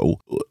guests.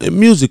 So,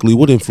 musically,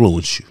 what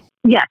influenced you?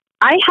 Yes,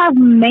 I have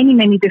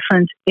many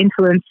different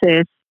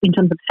influences in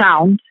terms of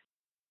sound.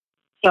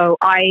 So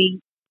I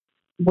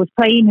was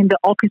playing in the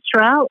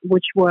orchestra,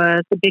 which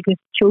was the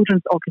biggest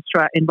children's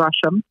orchestra in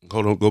Russia.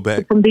 Hold on, go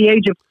back. From the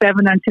age of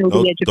 7 until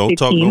the age of 15. Don't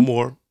talk no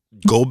more.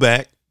 Go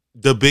back.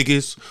 The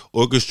biggest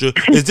orchestra.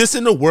 Is this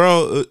in the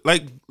world?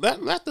 Let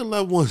the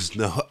loved ones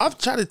know. I'm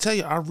trying to tell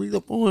you, I read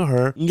up on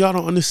her. And y'all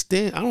don't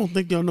understand. I don't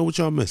think y'all know what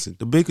y'all missing.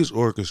 The biggest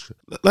orchestra.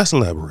 Let's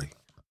elaborate.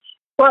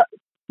 Well,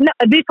 no,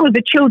 this was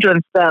the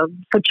children's,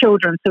 for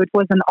children. So it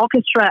was an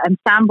orchestra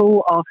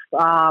ensemble of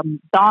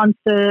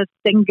dancers,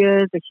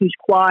 singers, a huge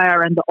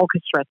choir, and the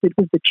orchestra. So it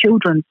was the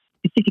children's,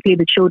 specifically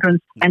the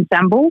children's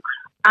ensemble.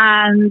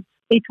 And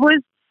it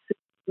was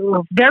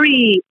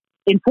very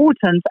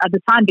important at the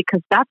time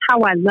because that's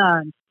how I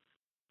learned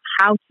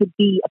how to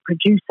be a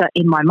producer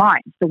in my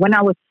mind. So when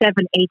I was 7,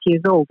 8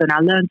 years old and I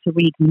learned to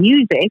read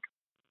music,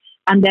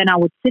 and then I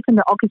would sit in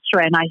the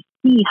orchestra and I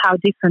see how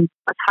different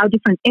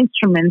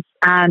instruments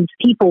and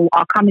people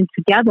are coming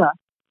together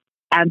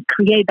and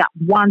create that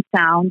one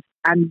sound.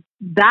 And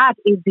that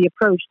is the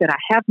approach that I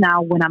have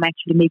now when I'm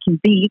actually making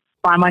beats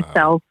by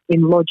myself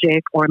in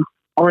Logic or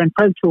in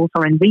Pro Tools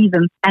or in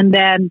Reason. And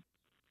then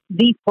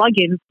these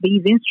plugins,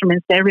 these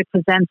instruments, they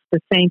represent the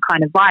same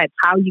kind of vibe,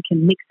 how you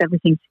can mix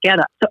everything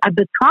together. So at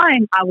the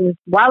time,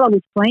 while I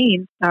was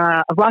playing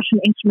a Russian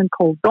instrument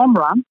called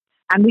domra,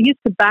 and we used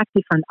to back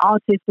different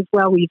artists as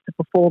well. We used to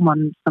perform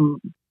on some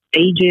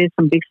stages,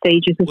 some big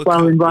stages as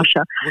well in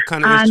Russia. What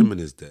kind of instrument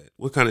is that?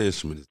 What kind of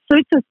instrument is that? So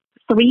it's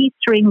a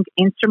 3-string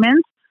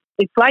instrument.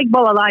 It's like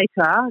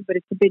balalaika, but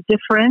it's a bit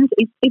different.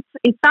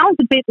 It sounds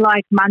a bit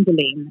like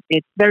mandolin.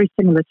 It's very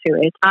similar to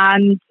it.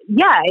 And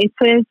yeah,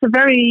 it's a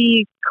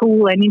very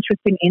cool and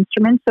interesting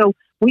instrument. So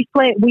we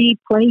play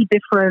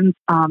different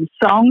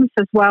songs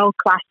as well,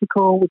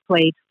 classical. We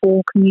played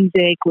folk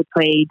music. We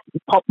played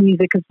pop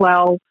music as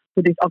well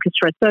with this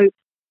orchestra. So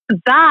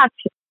that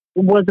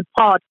was a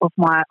part of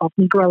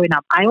me growing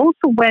up. I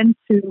also went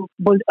to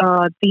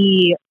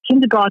the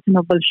kindergarten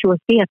of Bolshoi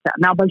Theatre.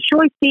 Now,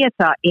 Bolshoi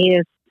Theatre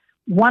is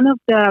one of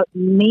the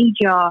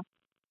major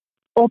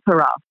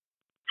opera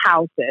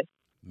houses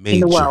in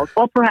the world,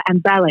 opera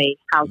and ballet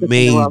houses in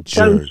the world.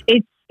 So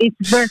it's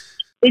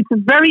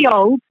very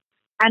old.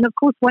 And of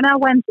course, when I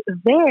went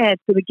there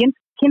to the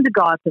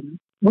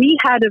kindergarten, we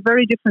had a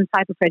very different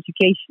type of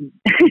education.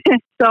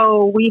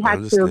 So we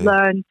had to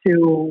learn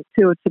to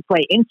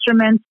play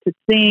instruments, to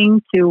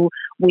sing.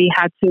 We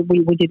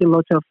did a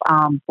lot of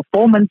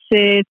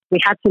performances. We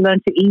had to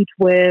learn to eat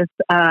with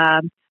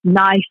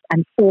knife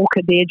and fork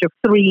at the age of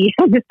 3.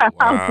 I was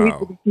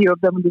with a few of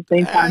them at the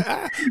same time.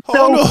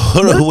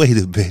 Hold on, wait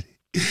a minute.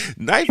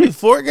 Knife and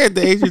fork at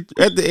the age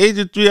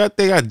of 3. I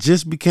think I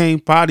just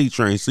became potty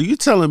trained. So you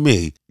telling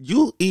me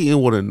you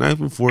eating with a knife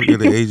and fork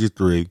at the age of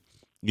 3?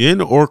 You're in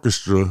the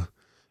orchestra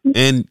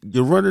and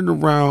you're running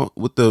around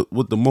with the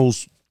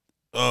most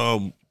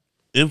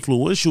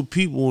influential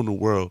people in the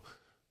world.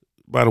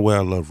 By the way, I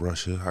love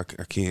Russia. I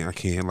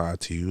can't lie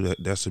to you.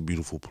 That's a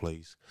beautiful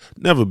place.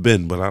 Never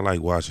been, but I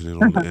like watching it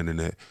on the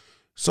internet.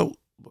 So,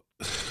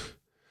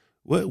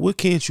 what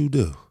can't you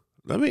do?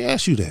 Let me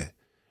ask you that.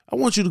 I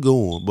want you to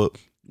go on, but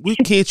what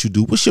can't you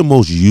do? What's your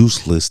most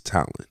useless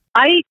talent?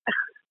 I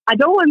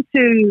don't want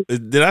to.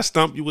 Did I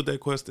stump you with that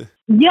question?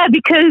 Yeah,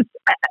 because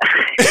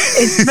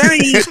it's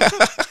very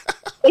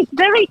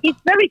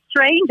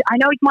strange. I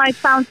know it might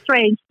sound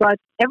strange, but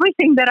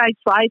everything that I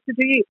try to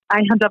do, I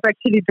end up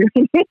actually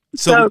doing it.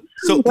 So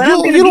you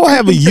don't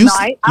have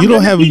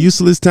a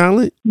useless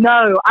talent?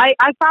 No, I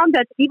found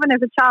that even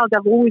as a child,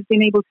 I've always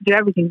been able to do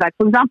everything. Like,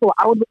 for example,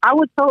 I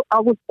was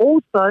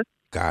also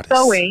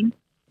sewing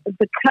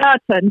the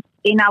curtains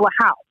in our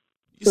house.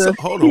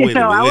 Hold on, wait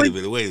a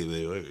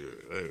minute.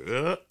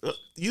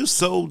 You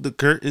sewed the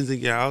curtains in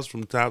your house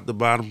from top to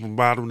bottom, from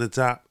bottom to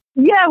top?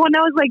 Yeah, when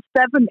I was like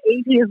 7,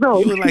 8 years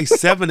old. You were like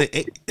 7 to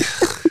 8.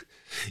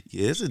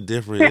 Yeah, it's a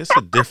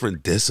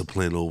different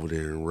discipline over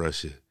there in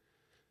Russia.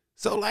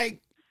 So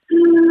like,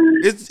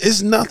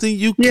 it's nothing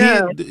you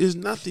can't. It's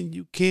nothing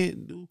you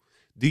can't do.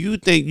 Do you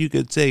think you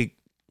could take?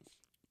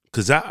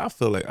 Because I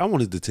feel like I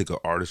wanted to take an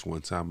artist one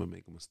time and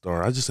make him a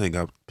star. I just ain't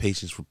got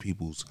patience for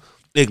people's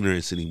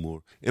ignorance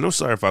anymore. And I'm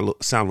sorry if I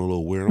sound a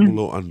little weird. I'm a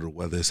little under the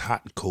weather. It's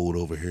hot and cold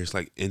over here. It's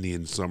like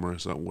Indian summer or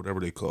something, whatever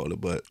they call it.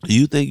 But do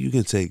you think you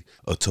can take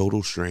a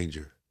total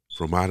stranger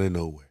from out of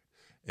nowhere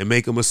and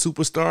make him a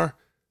superstar?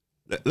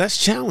 Let's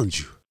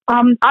challenge you.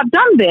 I've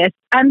done this,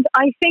 and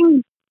I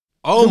think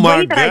the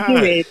way that I do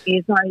it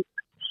is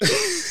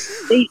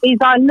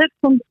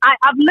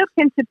I've looked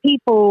into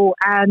people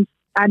and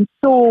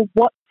saw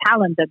what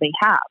talent that they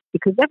have,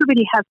 because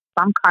everybody has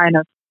some kind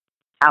of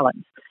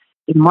talent.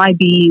 It might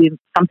be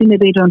something that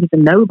they don't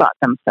even know about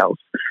themselves.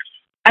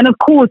 And of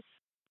course,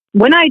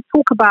 when I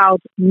talk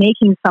about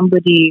making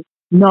somebody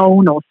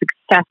known or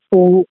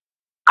successful,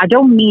 I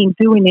don't mean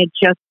doing it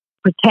just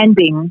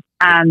pretending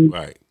and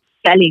Right.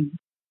 selling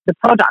the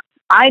product.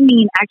 I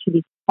mean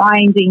actually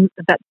finding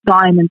that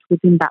diamond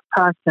within that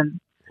person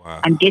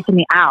Wow. and getting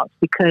it out,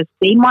 because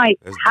they might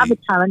That's have deep.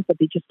 a talent, but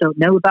they just don't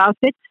know about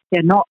it.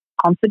 They're not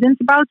confident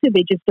about it.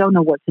 They just don't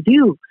know what to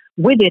do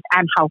with it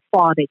and how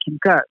far they can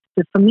go.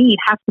 So for me, it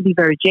has to be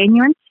very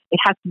genuine. It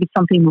has to be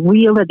something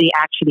real that they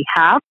actually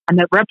have and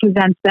that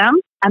represents them.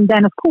 And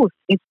then, of course,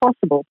 it's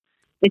possible.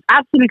 It's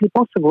absolutely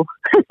possible.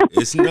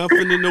 It's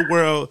nothing in the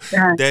world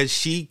Yeah. that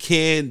she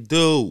can't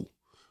do.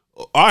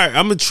 All right,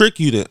 I'm gonna trick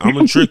you then. I'm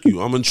gonna trick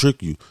you. I'm gonna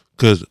trick you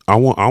because I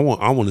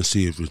want to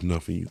see if there's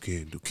nothing you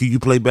can do. Can you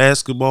play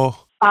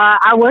basketball?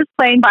 I was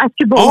playing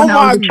basketball Oh when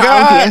I was my a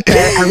child. God.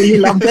 Yes, I really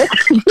loved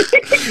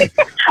it.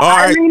 All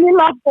I right, really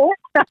loved it.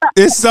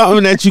 it's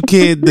something that you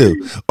can't do.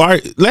 All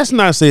right, let's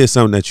not say it's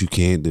something that you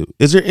can't do.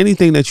 Is there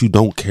anything that you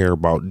don't care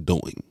about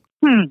doing?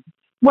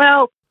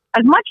 Well,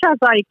 as much as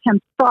I can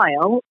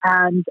style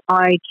and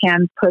I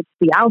can put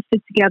the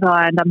outfit together,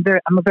 and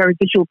I'm a very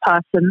visual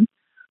person,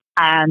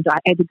 and I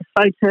edit the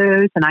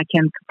photos, and I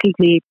can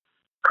completely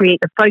create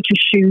the photo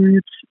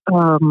shoot.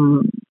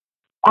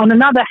 On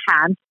another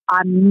hand,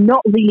 I'm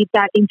not really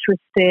that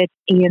interested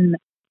in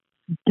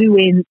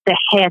doing the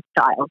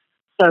hairstyle.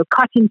 So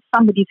cutting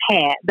somebody's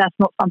hair, that's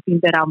not something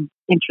that I'm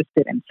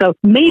interested in. So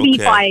maybe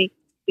Okay.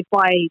 if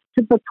I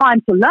took the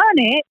time to learn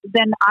it,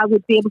 then I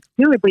would be able to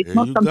do it, but it's There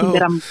not you something go.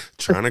 that I'm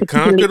Trying to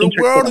particularly conquer the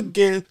interested world in.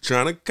 again.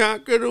 Trying to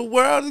conquer the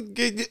world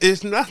again.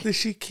 It's nothing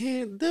she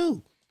can't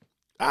do.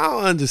 I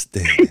don't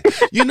understand it.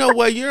 You know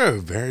what? You're a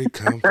very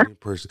confident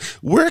person.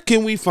 Where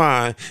can we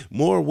find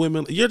more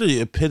women? You're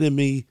the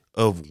epitome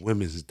of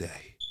Women's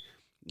Day.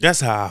 That's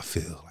how I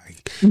feel.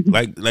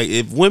 Like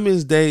if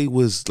Women's Day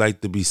was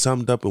like to be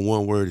summed up in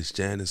one word, it's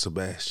Janet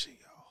Sebastian,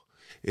 y'all.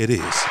 It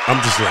is.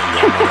 I'm just letting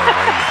y'all know that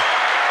right now.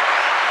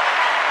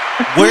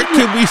 Where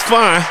can we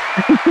find?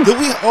 Do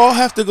we all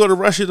have to go to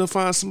Russia to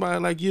find somebody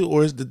like you,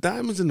 or is the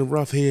diamonds in the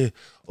rough here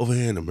over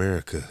here in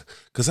America?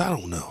 Because I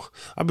don't know.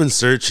 I've been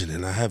searching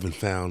and I haven't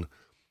found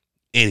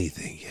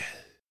anything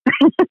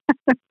yet.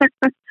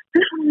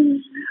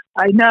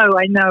 I know,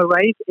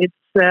 right? It's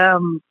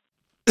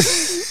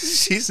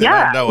She said,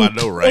 yeah, I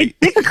know, right?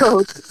 It's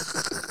difficult.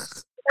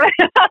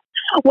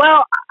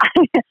 Well,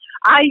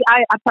 I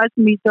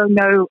personally don't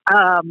know.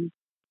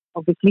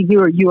 Obviously,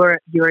 you're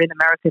in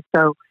America,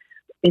 so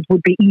it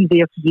would be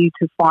easier for you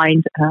to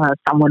find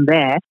someone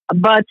there.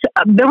 But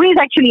there is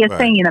actually a Right.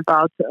 saying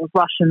about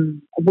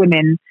Russian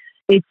women.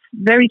 It's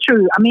very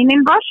true. I mean,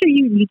 in Russia,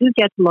 you do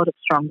get a lot of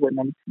strong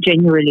women.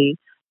 Genuinely,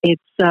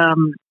 it's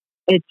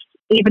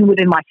even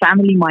within my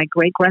family. My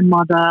great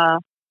grandmother,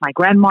 my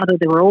grandmother,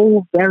 they were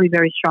all very,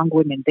 very strong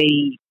women.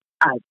 They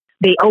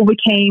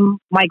overcame.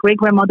 My great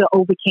grandmother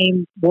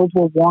overcame World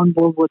War One,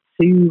 World War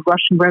Two,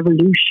 Russian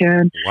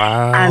Revolution,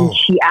 Wow. and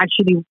she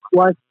actually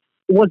was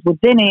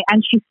within it,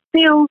 and she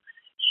still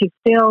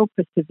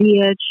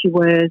persevered. She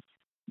was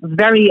a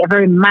very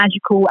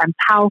magical and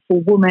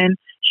powerful woman.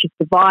 She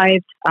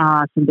survived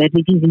some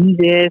deadly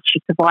diseases. She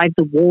survived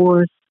the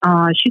wars.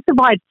 She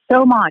survived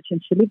so much,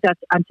 and she lived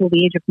until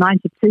the age of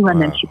 92,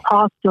 and then she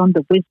passed on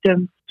the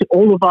wisdom to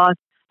all of us.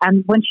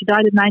 And when she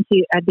died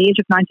at the age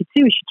of 92,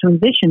 she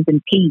transitioned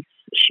in peace.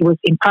 She was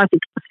in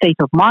perfect state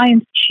of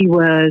mind. She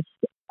was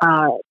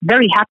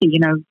very happy,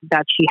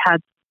 that she had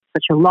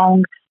such a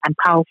long and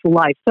powerful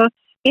life. So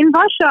in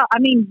Russia, I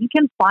mean, you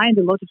can find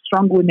a lot of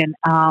strong women.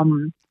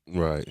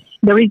 Right.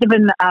 There is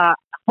even a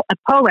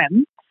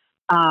poem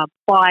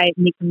by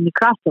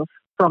Nekrasov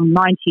from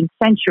 19th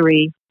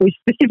century, which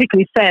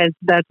specifically says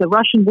that the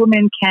Russian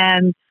woman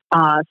can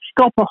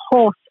stop a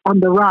horse on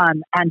the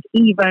run and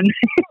even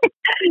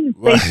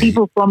Right. save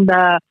people from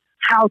the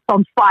house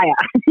on fire.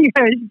 She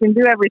can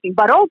do everything,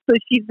 but also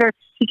she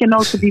can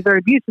also be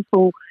very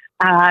beautiful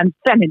and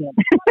feminine.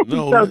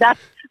 No, So that's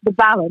the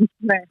balance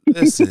there.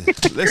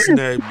 Listen,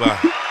 everybody.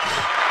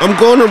 I'm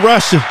going to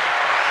Russia.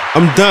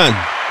 I'm done.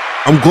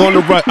 I'm going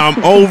to Russia.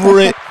 I'm over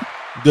it.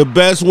 The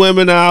best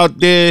women are out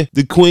there.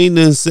 The queen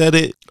done said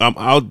it. I'm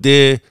out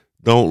there.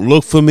 Don't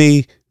look for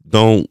me.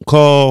 Don't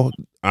call.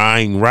 I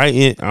ain't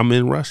writing. I'm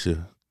in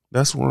Russia.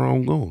 That's where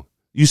I'm going.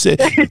 You said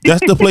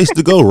that's the place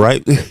to go,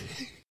 right?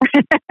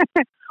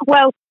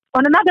 Well,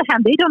 on another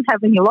hand, they don't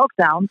have any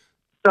lockdowns,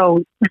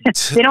 so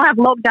they don't have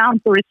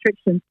lockdowns or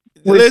restrictions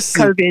with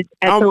Listen, COVID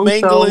at I'm all.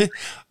 mingling.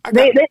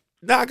 So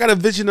Now I got a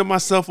vision of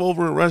myself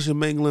over in Russia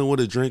mingling with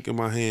a drink in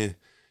my hand.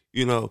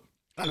 I know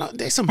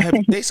they some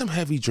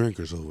heavy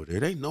drinkers over there.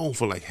 They known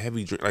for like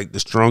heavy drink, like the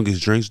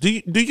strongest drinks. Do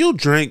you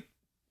drink?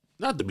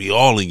 Not to be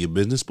all in your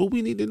business, but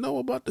we need to know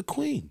about the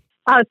queen.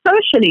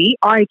 socially,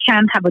 I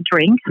can have a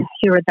drink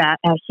here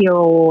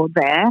or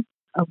there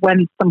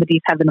when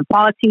somebody's having a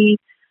party,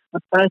 a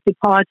birthday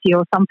party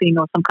or something,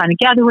 or some kind of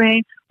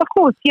gathering. Of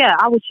course, yeah,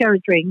 I would share a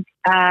drink,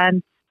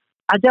 and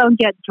I don't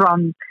get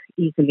drunk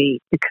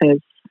easily because,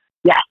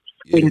 yes,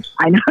 drink.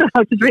 I know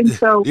how to drink.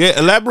 So Yeah,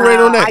 elaborate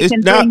on that. I It's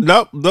can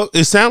not, drink. no,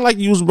 it sounded like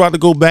you was about to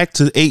go back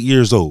to 8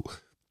 years old.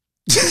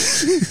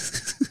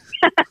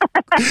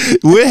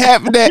 What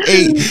happened at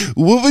 8?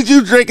 What would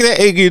you drink at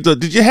 8 years old?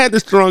 Did you have the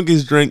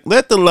strongest drink?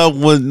 Let the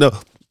loved ones know.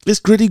 It's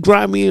gritty,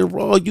 grimy, and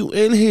raw. You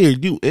in here.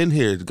 You in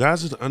here. The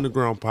Guys of the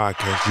Underground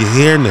podcast. You're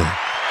here now.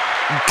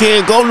 You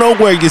can't go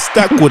nowhere. You're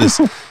stuck with us.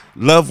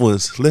 Loved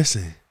ones,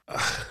 listen.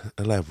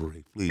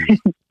 Elaborate, please.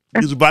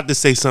 You was about to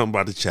say something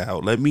about the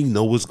child. Let me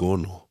know what's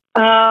going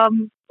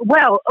on.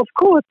 Well, of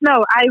course,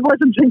 no, I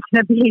wasn't drinking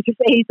at the age of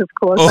 8, of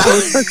course. Oh. I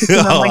was focusing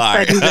on All my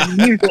right. studies and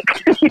music.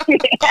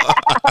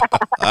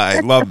 All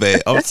right, my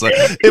bad. I'm sorry.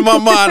 In my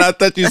mind, I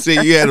thought you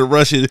said you had a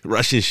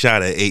Russian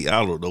shot at 8.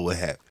 I don't know what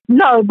happened.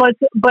 No, but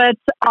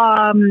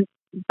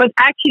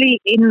actually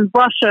in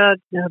Russia,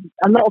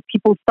 a lot of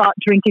people start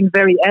drinking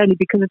very early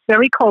because it's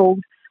very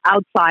cold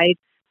outside,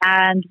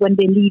 and when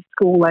they leave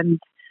school and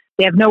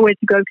they have nowhere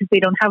to go because they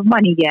don't have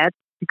money yet,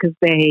 because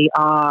they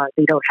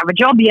don't have a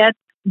job yet,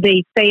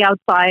 they stay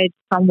outside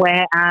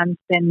somewhere and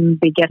then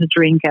they get a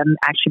drink and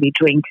actually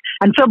drink.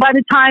 And so by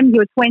the time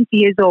you're 20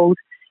 years old,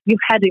 you've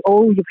had it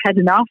all, you've had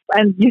enough,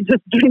 and you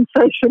just drink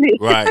socially.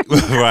 Right.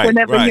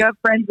 Whenever you have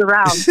friends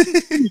around.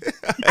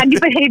 And you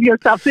behave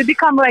yourself. So you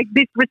become like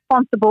this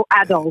responsible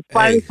adult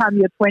by the time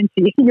you're 20.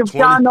 You've 20.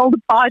 done all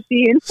the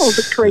partying, all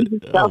the crazy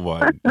Oh stuff.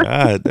 my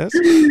God,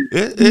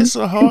 it's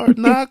a hard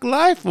knock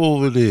life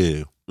over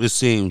there. It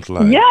seems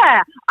like.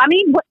 Yeah. I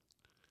mean,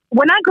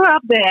 when I grew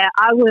up there,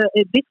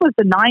 this was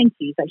the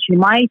 90s, actually.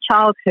 My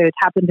childhood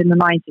happened in the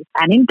 90s.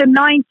 And in the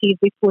 90s,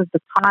 this was the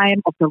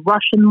time of the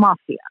Russian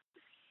mafia.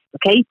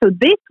 Okay, so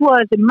this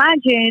was,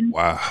 imagine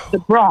the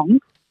Bronx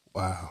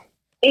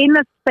in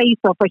a space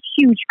of a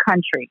huge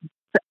country.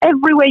 So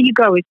everywhere you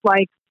go, it's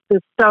like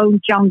the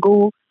stone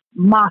jungle,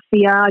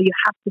 mafia. You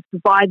have to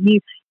survive. You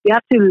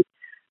have to,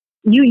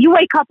 you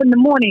wake up in the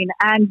morning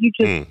and you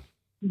just,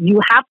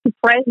 you have to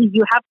pray.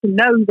 You have to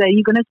know that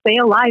you're going to stay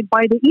alive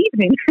by the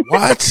evening.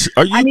 What?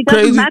 Are you and it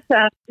crazy? doesn't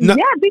matter. No.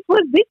 Yeah, this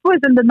was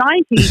in the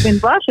 90s in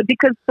Russia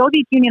because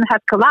Soviet Union had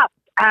collapsed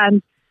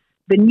and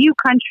the new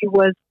country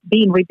was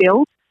being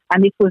rebuilt.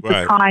 And it was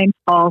the time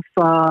of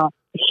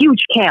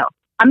huge chaos.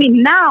 I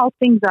mean, now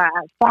things are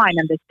fine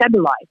and they're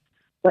stabilized.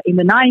 But in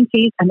the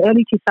 90s and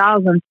early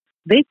 2000s,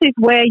 this is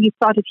where you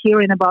started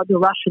hearing about the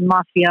Russian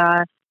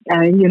mafia,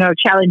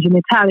 challenging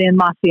Italian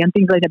mafia and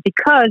things like that.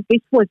 Because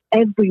this was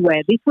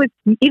everywhere. This was,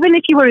 even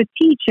if you were a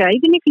teacher,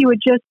 even if you were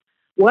just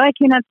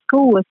working at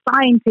school, a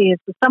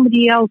scientist, or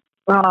somebody else,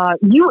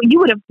 you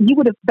would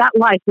have that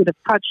life would have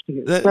touched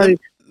you.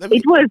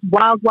 It was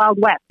wild, wild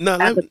west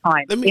at the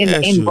time. Let me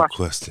ask you a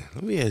question.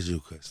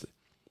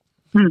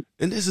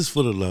 And this is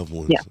for the loved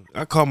ones. Yeah.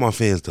 I call my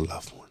fans the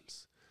loved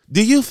ones.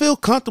 Do you feel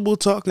comfortable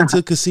talking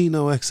to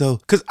Casino XO?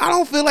 Because I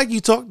don't feel like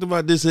you talked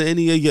about this in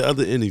any of your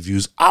other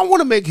interviews. I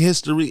want to make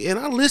history, and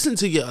I listened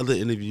to your other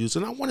interviews,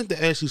 and I wanted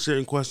to ask you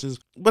certain questions.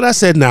 But I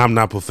said, I'm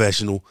not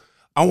professional.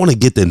 I want to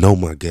get to know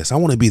my guests. I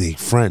want to be their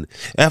friend.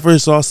 After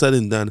it's all said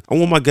and done, I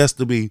want my guests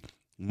to be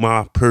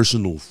my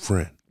personal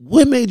friend.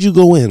 What made you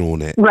go in on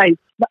that? Right.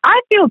 But I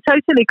feel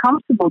totally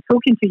comfortable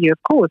talking to you, of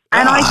course.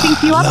 And I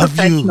think you are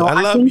professional.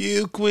 I love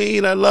you,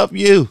 Queen. I love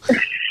you.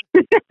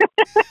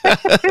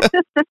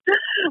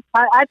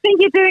 I think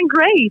you're doing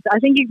great. I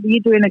think you're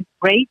doing a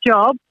great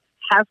job.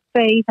 Have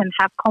faith and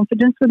have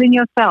confidence within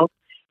yourself.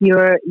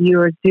 You're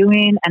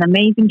doing an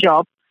amazing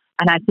job.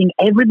 And I think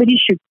everybody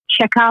should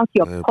check out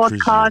your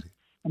podcast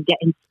and get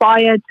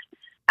inspired.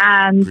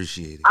 And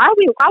I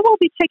will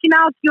be checking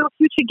out your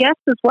future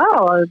guests as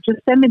well. Just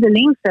send me the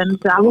links and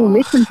I will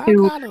listen to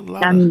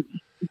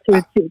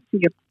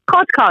your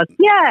podcast.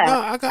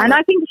 Yeah. And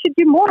I think you should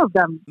do more of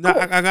them. No,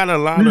 I got a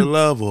lot of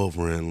love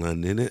over in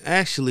London. And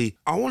actually,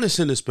 I want to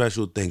send a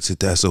special thanks, if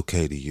that's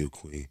okay to you,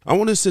 Queen. I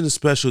want to send a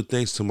special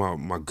thanks to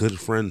my good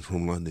friend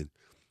from London,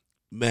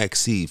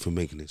 Maxine, for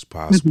making this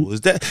possible.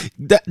 Is that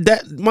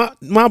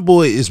my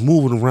boy is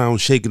moving around,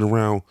 shaking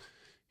around.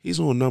 He's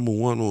on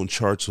 #1 on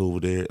charts over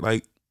there.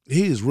 Like,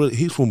 he's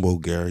from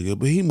Bulgaria,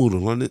 but he moved to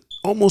London.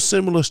 Almost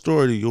similar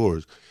story to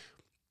yours.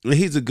 And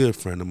he's a good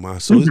friend of mine.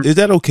 So is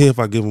that okay if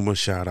I give him a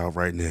shout out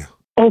right now?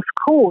 Of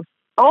course.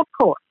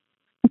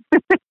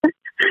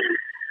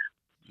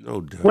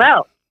 No doubt.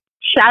 Well,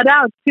 shout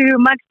out to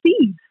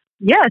Maxime.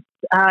 Yes,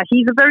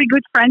 he's a very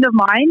good friend of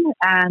mine,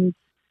 and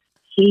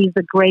he's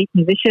a great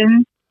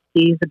musician.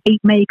 He's a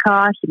beat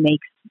maker. He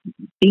makes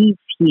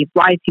beats. He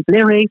writes his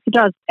lyrics. He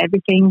does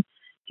everything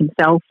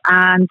himself.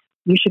 And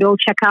you should all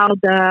check out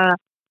the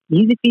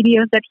music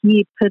videos that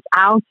he puts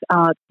out.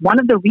 One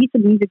of the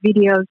recent music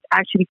videos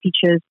actually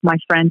features my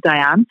friend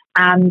Diane.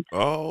 And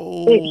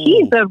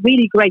he's a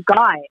really great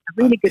guy, a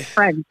really good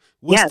friend.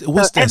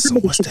 What's that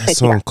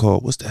song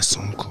called? What's that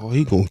song called?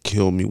 He's going to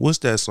kill me. What's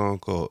that song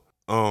called?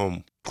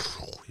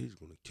 He's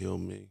going to kill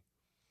me.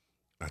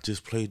 I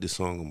just played the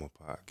song on my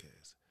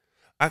podcast.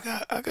 I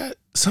got,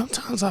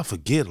 sometimes I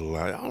forget a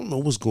lot. I don't know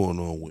what's going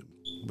on with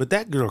me. But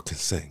that girl can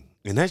sing.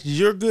 And that's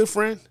your good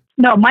friend?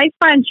 No, my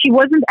friend, she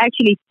wasn't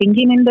actually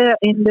singing in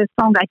the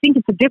song. I think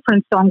it's a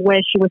different song where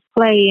she was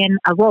playing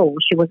a role.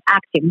 She was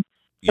acting.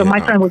 So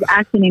my friend was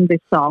acting in this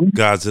song.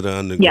 Gods of the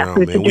Underground, Yeah,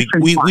 so it's man. a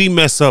different one. We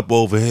mess up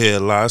over here a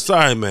lot.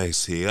 Sorry,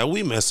 Max here.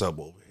 We mess up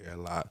over here a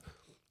lot.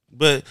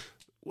 But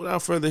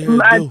without further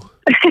ado,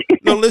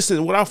 no,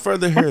 listen. Without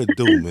further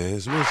ado, man,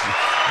 it's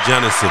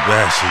John and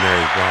Sebastian,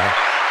 everybody.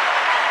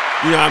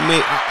 You know what I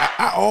mean?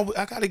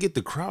 I got to get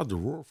the crowd to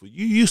roar for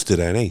you. You used to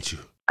that, ain't you?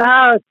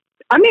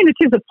 I mean, it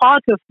is a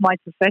part of my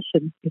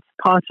profession. It's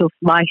part of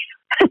life.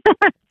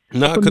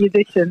 No, a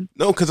musician.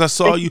 No, because I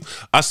saw you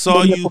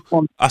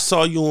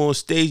on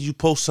stage. You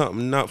post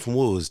something up from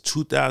what was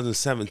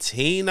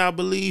 2017, I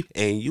believe,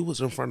 and you was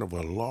in front of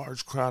a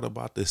large crowd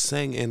about to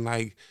sing, and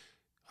like,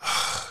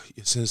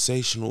 you're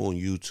sensational on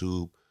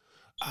YouTube.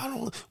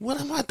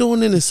 What am I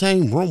doing in the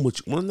same room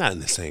with you? Well, not in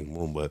the same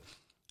room, but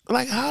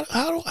like, how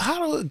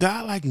do a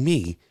guy like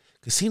me,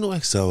 Casino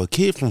XL, a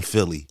kid from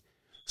Philly,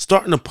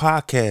 starting a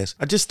podcast?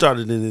 I just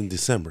started it in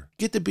December.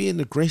 Get to be in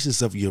the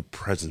graces of your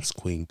presence,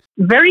 Queen.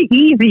 Very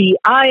easy.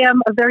 I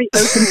am a very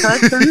open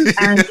person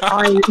and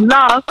I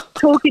love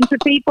talking to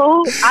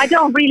people. I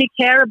don't really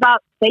care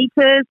about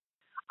status.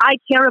 I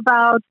care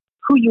about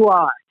who you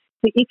are.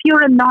 So if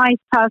you're a nice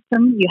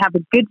person, you have a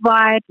good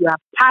vibe, you have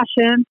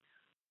passion,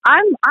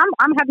 I'm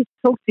happy to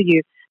talk to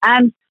you.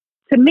 And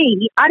to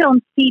me, I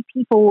don't see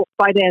people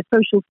by their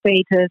social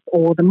status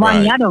or the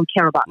money. Right. I don't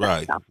care about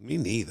that stuff. Me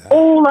neither.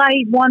 All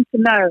I want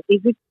to know is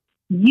if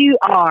you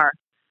are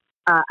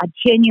a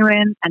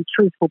genuine and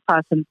truthful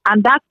person,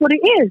 and that's what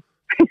it is.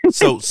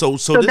 So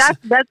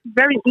that's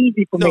very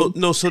easy for me.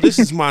 No. So this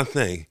is my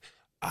thing.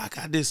 I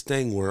got this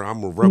thing where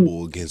I'm a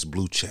rebel against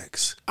blue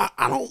checks.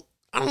 I don't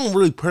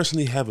really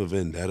personally have a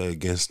vendetta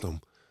against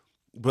them,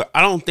 but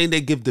I don't think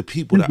they give the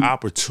people the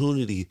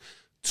opportunity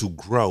to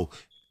grow.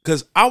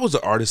 Because I was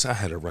an artist, I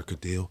had a record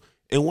deal,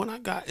 and when I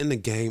got in the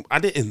game, I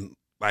didn't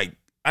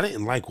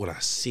like what I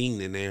seen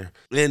in there,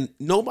 and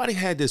nobody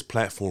had this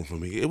platform for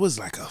me. It was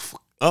like a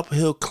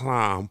uphill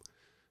climb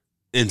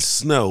in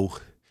snow,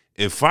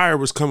 and fire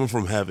was coming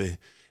from heaven,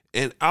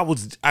 and I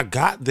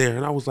got there,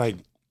 and I was like,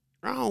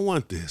 I don't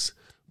want this.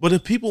 But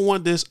if people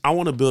want this, I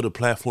want to build a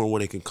platform where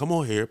they can come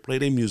on here, play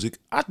their music.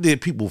 I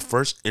did people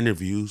first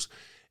interviews,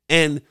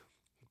 and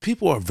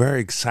people are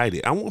very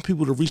excited. I want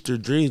people to reach their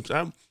dreams.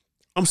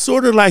 I'm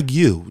sort of like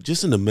you,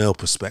 just in the male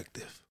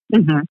perspective.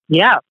 Mm-hmm.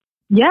 Yeah.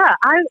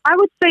 I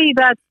would say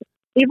that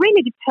it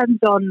really depends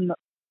on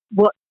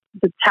what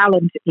the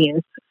talent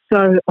is.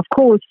 So, of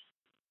course,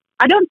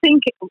 I don't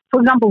think,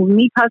 for example,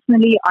 me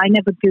personally, I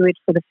never do it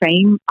for the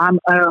fame. I'm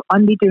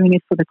only doing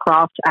it for the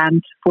craft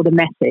and for the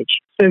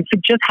message. So if it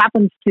just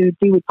happens to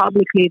do it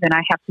publicly, then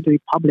I have to do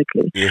it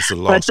publicly. It's a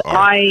lost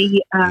art.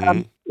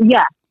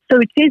 Yeah. So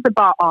it is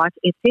about art.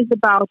 It is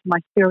about my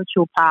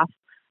spiritual path.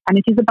 And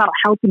it is about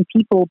helping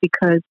people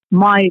because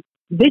my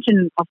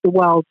vision of the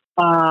world,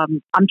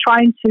 I'm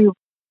trying to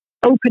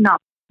open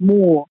up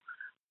more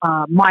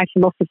my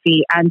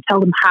philosophy and tell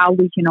them how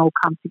we can all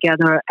come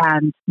together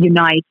and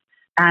unite.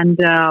 And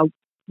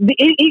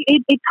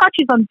it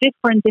touches on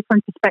different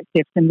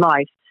perspectives in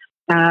life,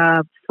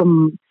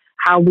 from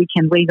how we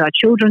can raise our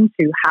children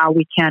to how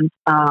we can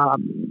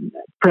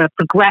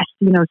progress,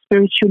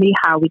 spiritually,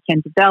 how we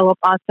can develop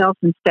ourselves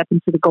and step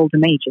into the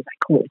golden age, as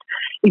I call it,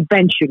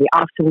 eventually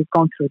after we've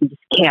gone through these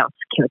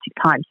chaotic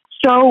times.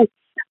 So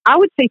I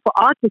would say for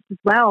artists as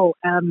well,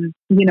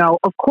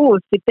 of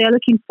course, if they're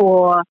looking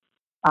for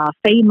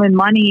fame and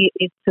money,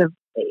 it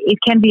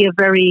can be a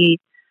very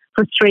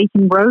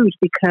frustrating road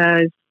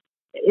because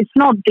it's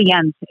not the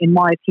end, in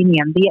my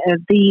opinion.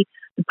 The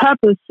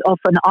purpose of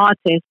an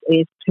artist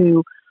is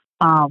to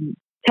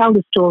tell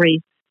the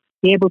story,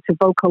 be able to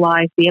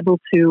vocalize, be able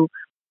to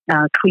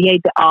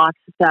create the art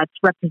that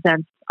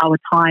represents our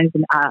times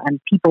and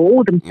people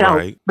or themselves,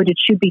 right. But it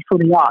should be for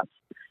the art.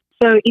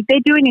 So if they're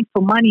doing it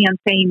for money and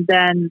fame,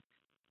 then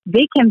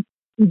they can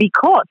be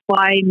caught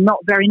by not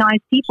very nice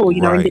people, right.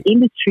 In the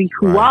industry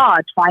who are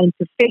trying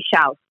to fish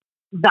out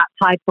that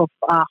type of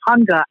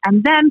hunger,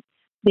 and then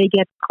they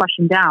get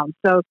crushing down.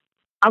 So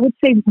I would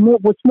say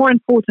what's more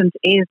important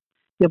is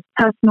your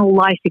personal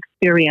life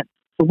experience.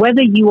 So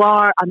whether you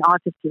are an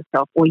artist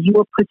yourself or you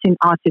are putting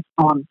artists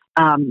on,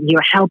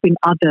 you're helping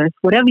others,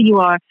 whatever you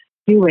are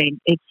doing,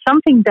 it's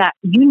something that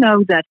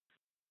that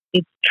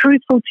it's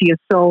truthful to your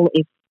soul,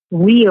 it's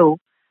real,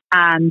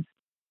 and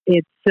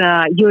it's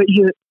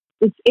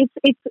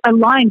it's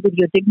aligned with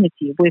your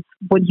dignity, with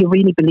what you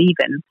really believe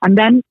in, and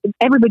then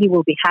everybody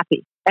will be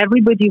happy.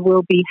 Everybody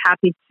will be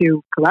happy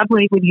to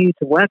collaborate with you,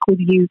 to work with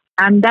you,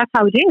 and that's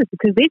how it is.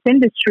 Because this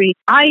industry,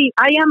 I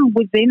am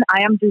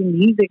doing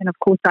music, and of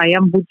course I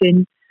am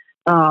within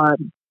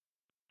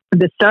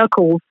the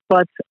circles,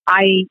 but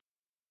I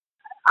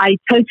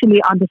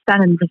totally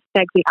understand and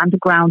respect the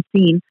underground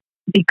scene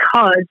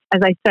because,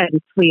 as I said,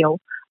 it's real.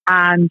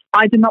 And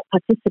I do not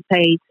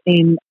participate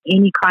in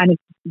any kind of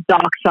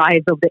dark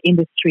side of the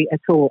industry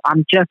at all.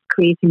 I'm just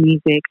creating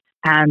music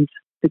and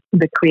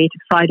the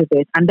creative side of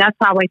it. And that's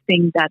how I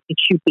think that it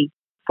should be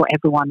for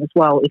everyone as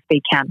well, if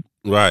they can.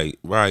 Right,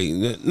 right.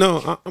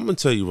 No, I'm gonna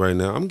tell you right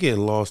now. I'm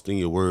getting lost in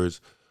your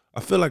words. I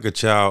feel like a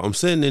child. I'm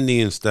sitting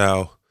Indian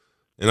style,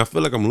 and I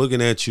feel like I'm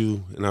looking at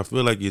you, and I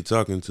feel like you're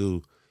talking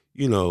to,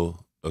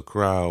 a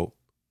crowd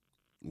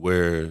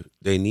where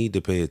they need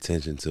to pay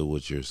attention to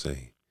what you're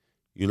saying.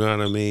 You know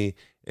what I mean?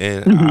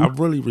 And I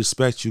really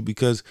respect you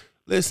because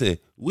listen,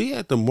 we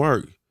at the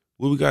mark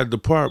where we got to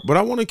depart, but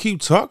I want to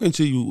keep talking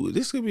to you.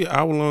 This could be an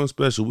hour long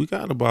special. We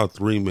got about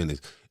 3 minutes,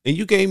 and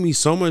you gave me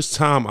so much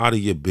time out of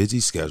your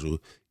busy schedule,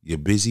 your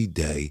busy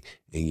day,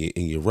 and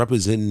you're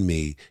representing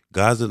me,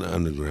 Guys of the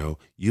Underground,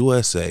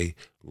 USA,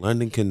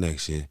 London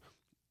Connection.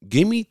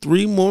 Give me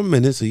 3 more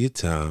minutes of your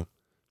time,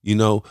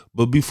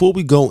 But before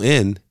we go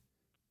in,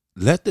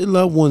 let the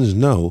loved ones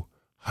know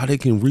how they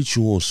can reach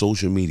you on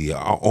social media.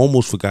 I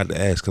almost forgot to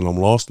ask, and I'm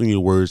lost in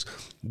your words.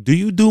 Do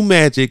you do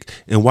magic,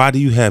 and why do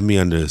you have me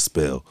under a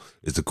spell?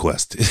 Is the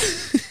question.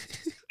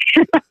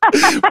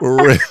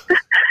 For real.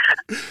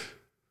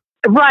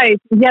 Right.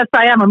 Yes,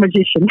 I am a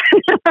magician.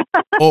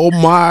 Oh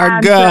my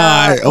And,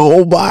 God.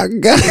 Oh my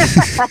God.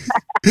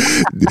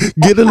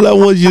 Get a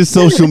loved ones your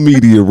social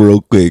media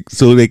real quick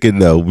so they can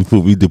know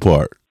before we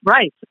depart.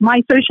 Right.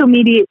 My social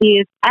media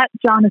is at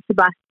Jana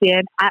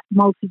Sebastian, at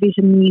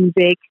Multivision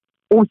Music.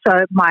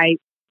 Also, my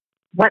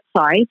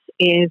website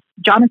is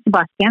Jana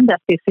Sebastian.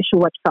 That's the official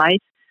website.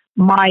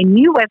 My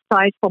new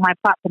website for my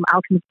platform,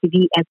 Alchemist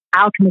TV, is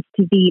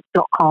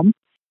alchemisttv.com.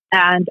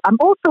 And I'm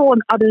also on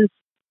other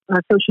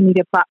social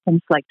media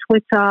platforms like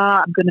Twitter.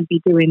 I'm going to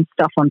be doing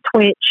stuff on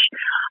Twitch.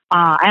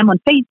 I am on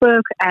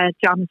Facebook at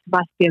Jana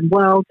Sebastian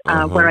World,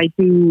 where I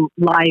do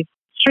live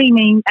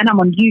streaming. And I'm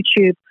on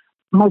YouTube,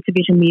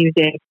 Multivision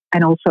Music,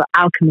 and also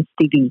Alchemist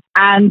TV.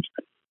 And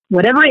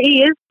whatever it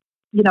is,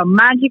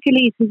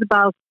 magically it is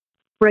about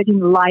spreading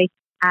light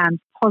and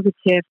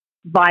positive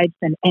vibes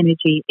and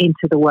energy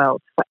into the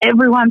world for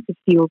everyone to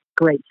feel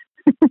great.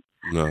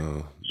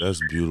 No,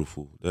 that's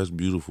beautiful. That's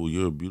beautiful.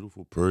 You're a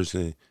beautiful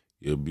person.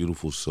 You're a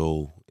beautiful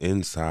soul,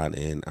 inside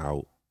and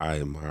out.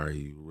 I admire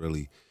you,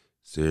 really,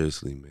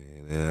 seriously,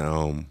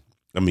 man.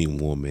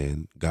 And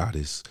woman,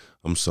 goddess.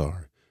 I'm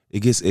sorry, it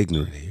gets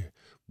ignorant here,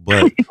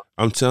 but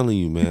I'm telling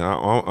you, man,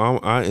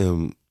 I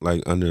am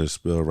like under a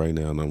spell right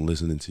now, and I'm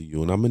listening to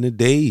you, and I'm in a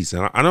daze.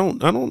 And I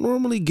don't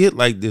normally get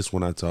like this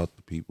when I talk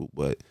to people,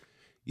 but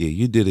yeah,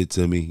 you did it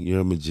to me. You're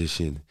a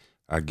magician.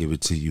 I give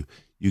it to you.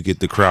 You get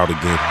the crowd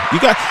again.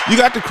 You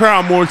got the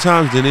crowd more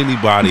times than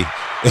anybody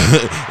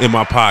in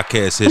my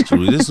podcast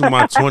history. This is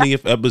my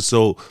 20th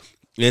episode,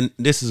 and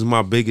this is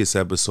my biggest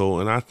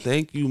episode. And I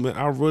thank you, man.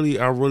 I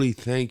really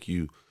thank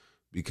you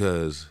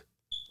because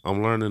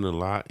I'm learning a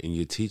lot, and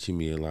you're teaching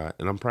me a lot.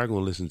 And I'm probably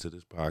gonna listen to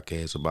this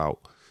podcast about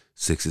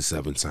 6 or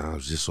 7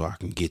 times just so I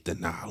can get the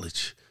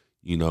knowledge.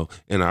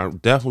 And I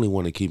definitely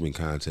want to keep in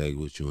contact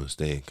with you and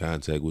stay in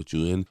contact with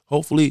you. And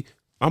hopefully,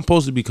 I'm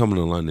supposed to be coming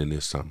to London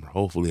this summer.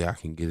 Hopefully, I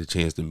can get a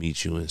chance to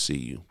meet you and see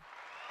you.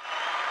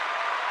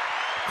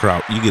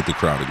 Crowd, you get the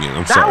crowd again.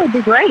 I'm sorry. That would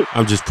be great.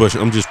 I'm just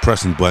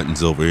pressing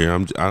buttons over here.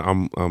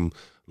 I'm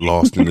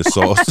lost in the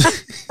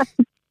sauce.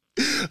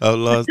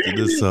 I'm lost in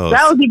the sauce.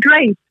 That would be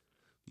great.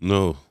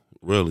 No,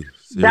 really.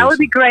 Seriously. That would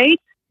be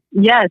great.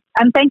 Yes.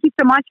 And thank you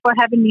so much for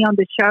having me on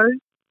the show.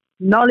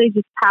 Knowledge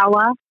is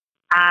power.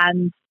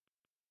 And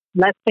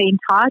let's stay in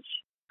touch.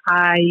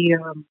 I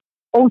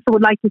also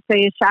would like to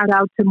say a shout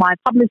out to my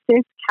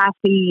publicist,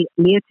 Kathy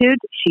Leartud.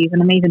 She's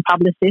an amazing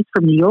publicist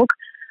from New York.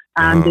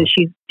 And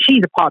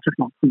she's a part of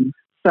my team.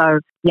 So,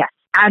 yes.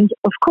 And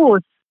of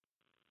course,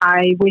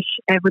 I wish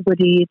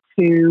everybody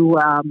to,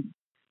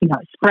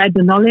 spread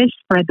the knowledge,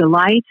 spread the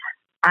light.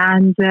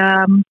 And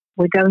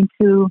we're going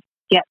to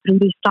get through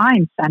these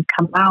times and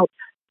come out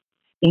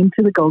into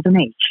the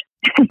golden age.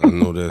 I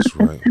know that's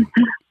right.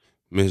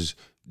 Miss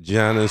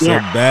Jana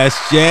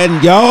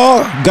Sebastian,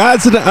 y'all,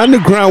 Gods of the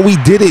Underground, we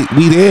did it.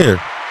 We there.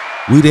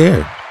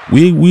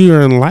 We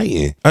are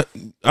enlightened.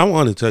 I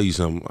want to tell you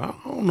something. I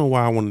don't know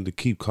why I wanted to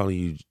keep calling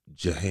you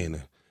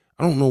Johanna.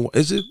 I don't know.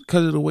 Is it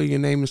because of the way your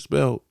name is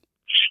spelled?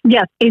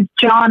 Yes, it's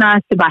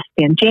Jana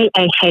Sebastian,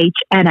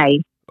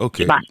 Jahna.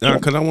 Okay,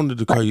 because I wanted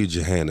to call you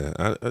Johanna.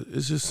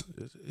 It's just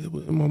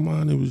in my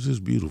mind, it was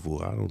just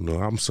beautiful. I don't know.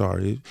 I'm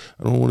sorry.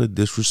 I don't want to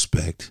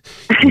disrespect,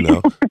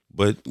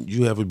 but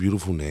you have a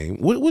beautiful name.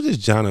 What does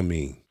Jana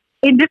mean?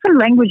 In different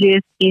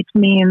languages, it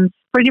means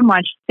pretty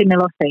much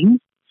similar things.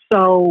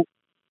 So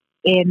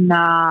in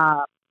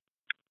the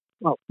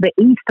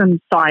eastern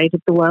side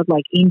of the world,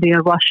 like India,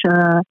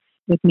 Russia,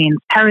 it means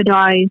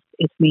paradise.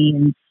 It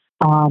means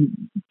a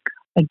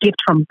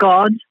gift from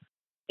God.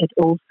 It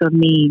also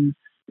means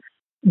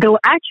the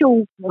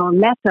actual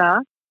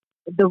letter,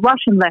 the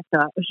Russian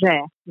letter,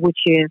 Z, which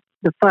is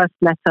the first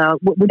letter.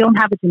 We don't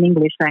have it in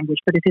English language,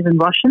 but it is in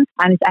Russian,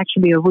 and it's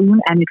actually a rune,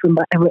 and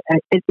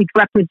it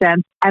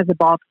represents as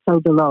above,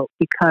 so below,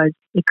 because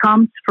it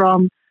comes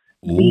from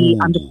the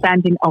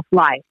understanding of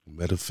life.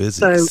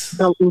 Metaphysics.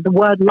 So the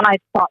word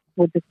life starts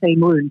with the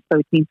same rune, so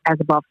it means as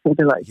above, so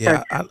below.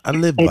 Yeah, so I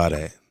live by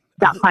that.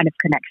 That kind of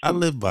connection. I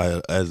live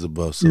by as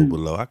above, so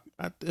below.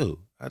 I do.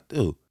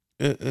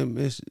 And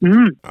Miss,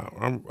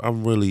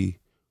 I'm really,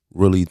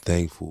 really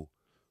thankful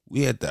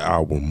We at the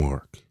hour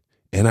mark,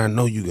 and I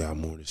know you got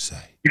more to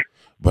say,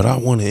 but I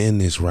want to end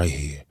this right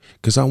here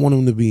because I want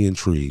them to be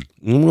intrigued.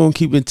 I'm going to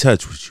keep in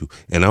touch with you.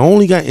 And I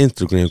only got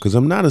Instagram because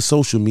I'm not a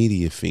social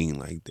media fiend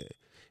like that.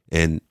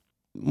 And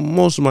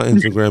most of my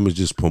Instagram is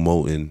just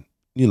promoting,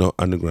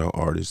 underground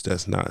artists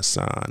that's not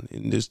signed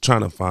and just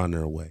trying to find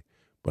their way.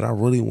 But I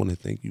really want to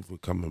thank you for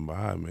coming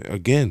by, man.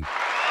 Again,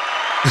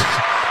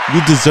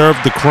 you deserve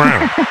the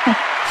crown.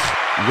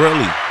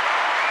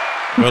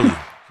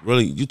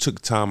 Really, you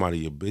took time out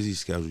of your busy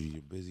schedule,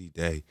 your busy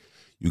day.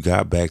 You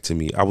got back to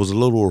me. I was a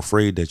little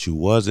afraid that you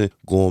wasn't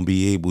going to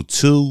be able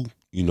to,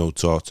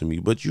 talk to me,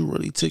 but you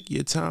really took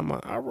your time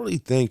out. I really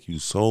thank you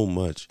so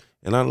much.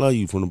 And I love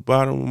you from the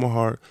bottom of my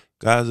heart.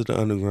 Guys of the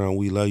Underground,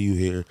 we love you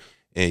here,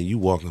 and you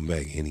welcome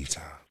back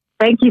anytime.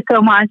 Thank you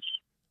so much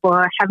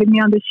for having me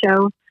on the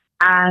show.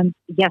 And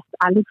yes,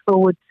 I look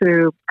forward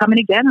to coming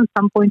again at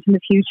some point in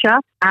the future.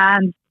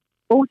 And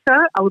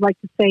also, I would like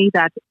to say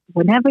that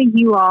whenever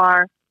you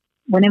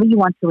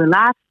want to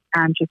relax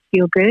and just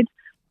feel good,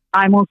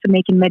 I'm also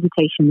making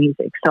meditation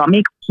music. So I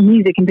make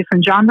music in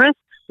different genres,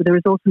 but there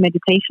is also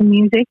meditation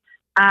music.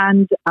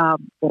 And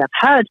what I've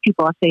heard,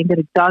 people are saying that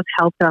it does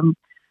help them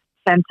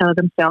center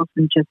themselves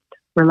and just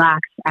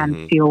relax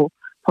and feel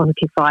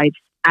positive vibes.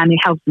 And it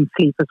helps them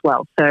sleep as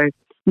well. So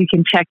you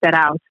can check that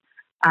out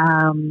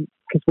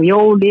because we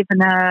all live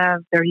in a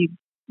very,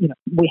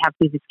 we have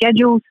busy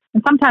schedules.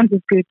 And sometimes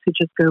it's good to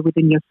just go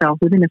within yourself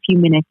within a few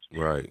minutes.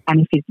 Right.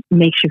 And if it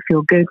makes you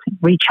feel good,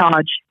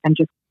 recharge and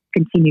just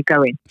continue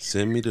going.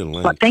 Send me the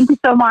link. But thank you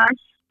so much.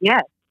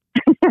 Yes.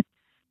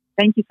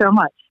 Thank you so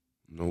much.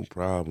 No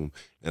problem.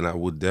 And I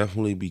will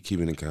definitely be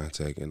keeping in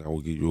contact, and I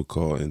will give you a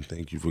call, and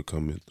thank you for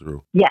coming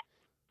through. Yes.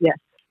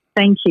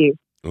 Thank you.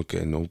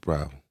 Okay, no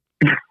problem.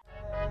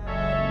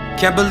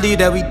 Can't believe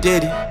that we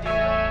did it.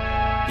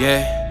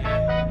 Yeah.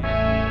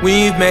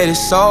 We've made it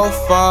so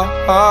far.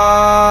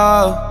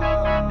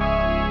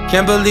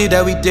 Can't believe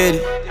that we did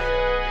it.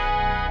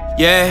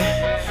 Yeah.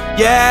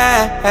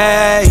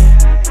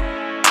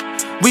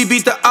 We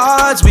beat the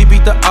odds, we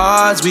beat the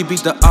odds, we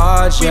beat the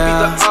odds,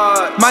 yeah.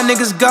 My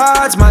niggas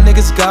gods,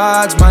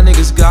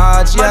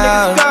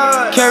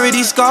 yeah. Carry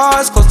these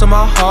scars close to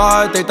my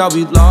heart, they thought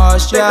we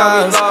lost,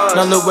 yeah.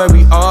 Now look where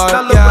we are,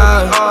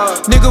 yeah.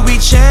 Nigga, we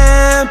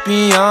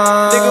champions.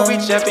 Nigga, we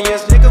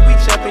champions. Nigga, we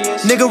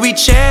champions. Nigga, we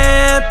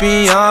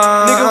champions.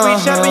 Nigga, we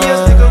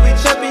champions. Nigga, we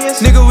champions.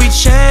 Nigga, we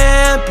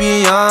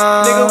champions.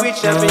 Nigga, we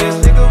champions.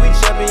 Nigga, we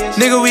champions.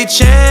 Nigga, we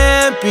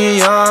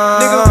champions.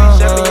 Nigga, we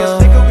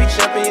champions. Nigga, we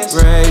champions.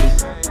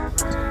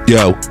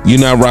 Yo, you're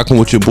not rocking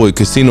with your boy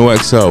Casino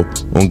XO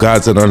on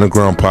Gods of the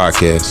Underground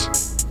podcast.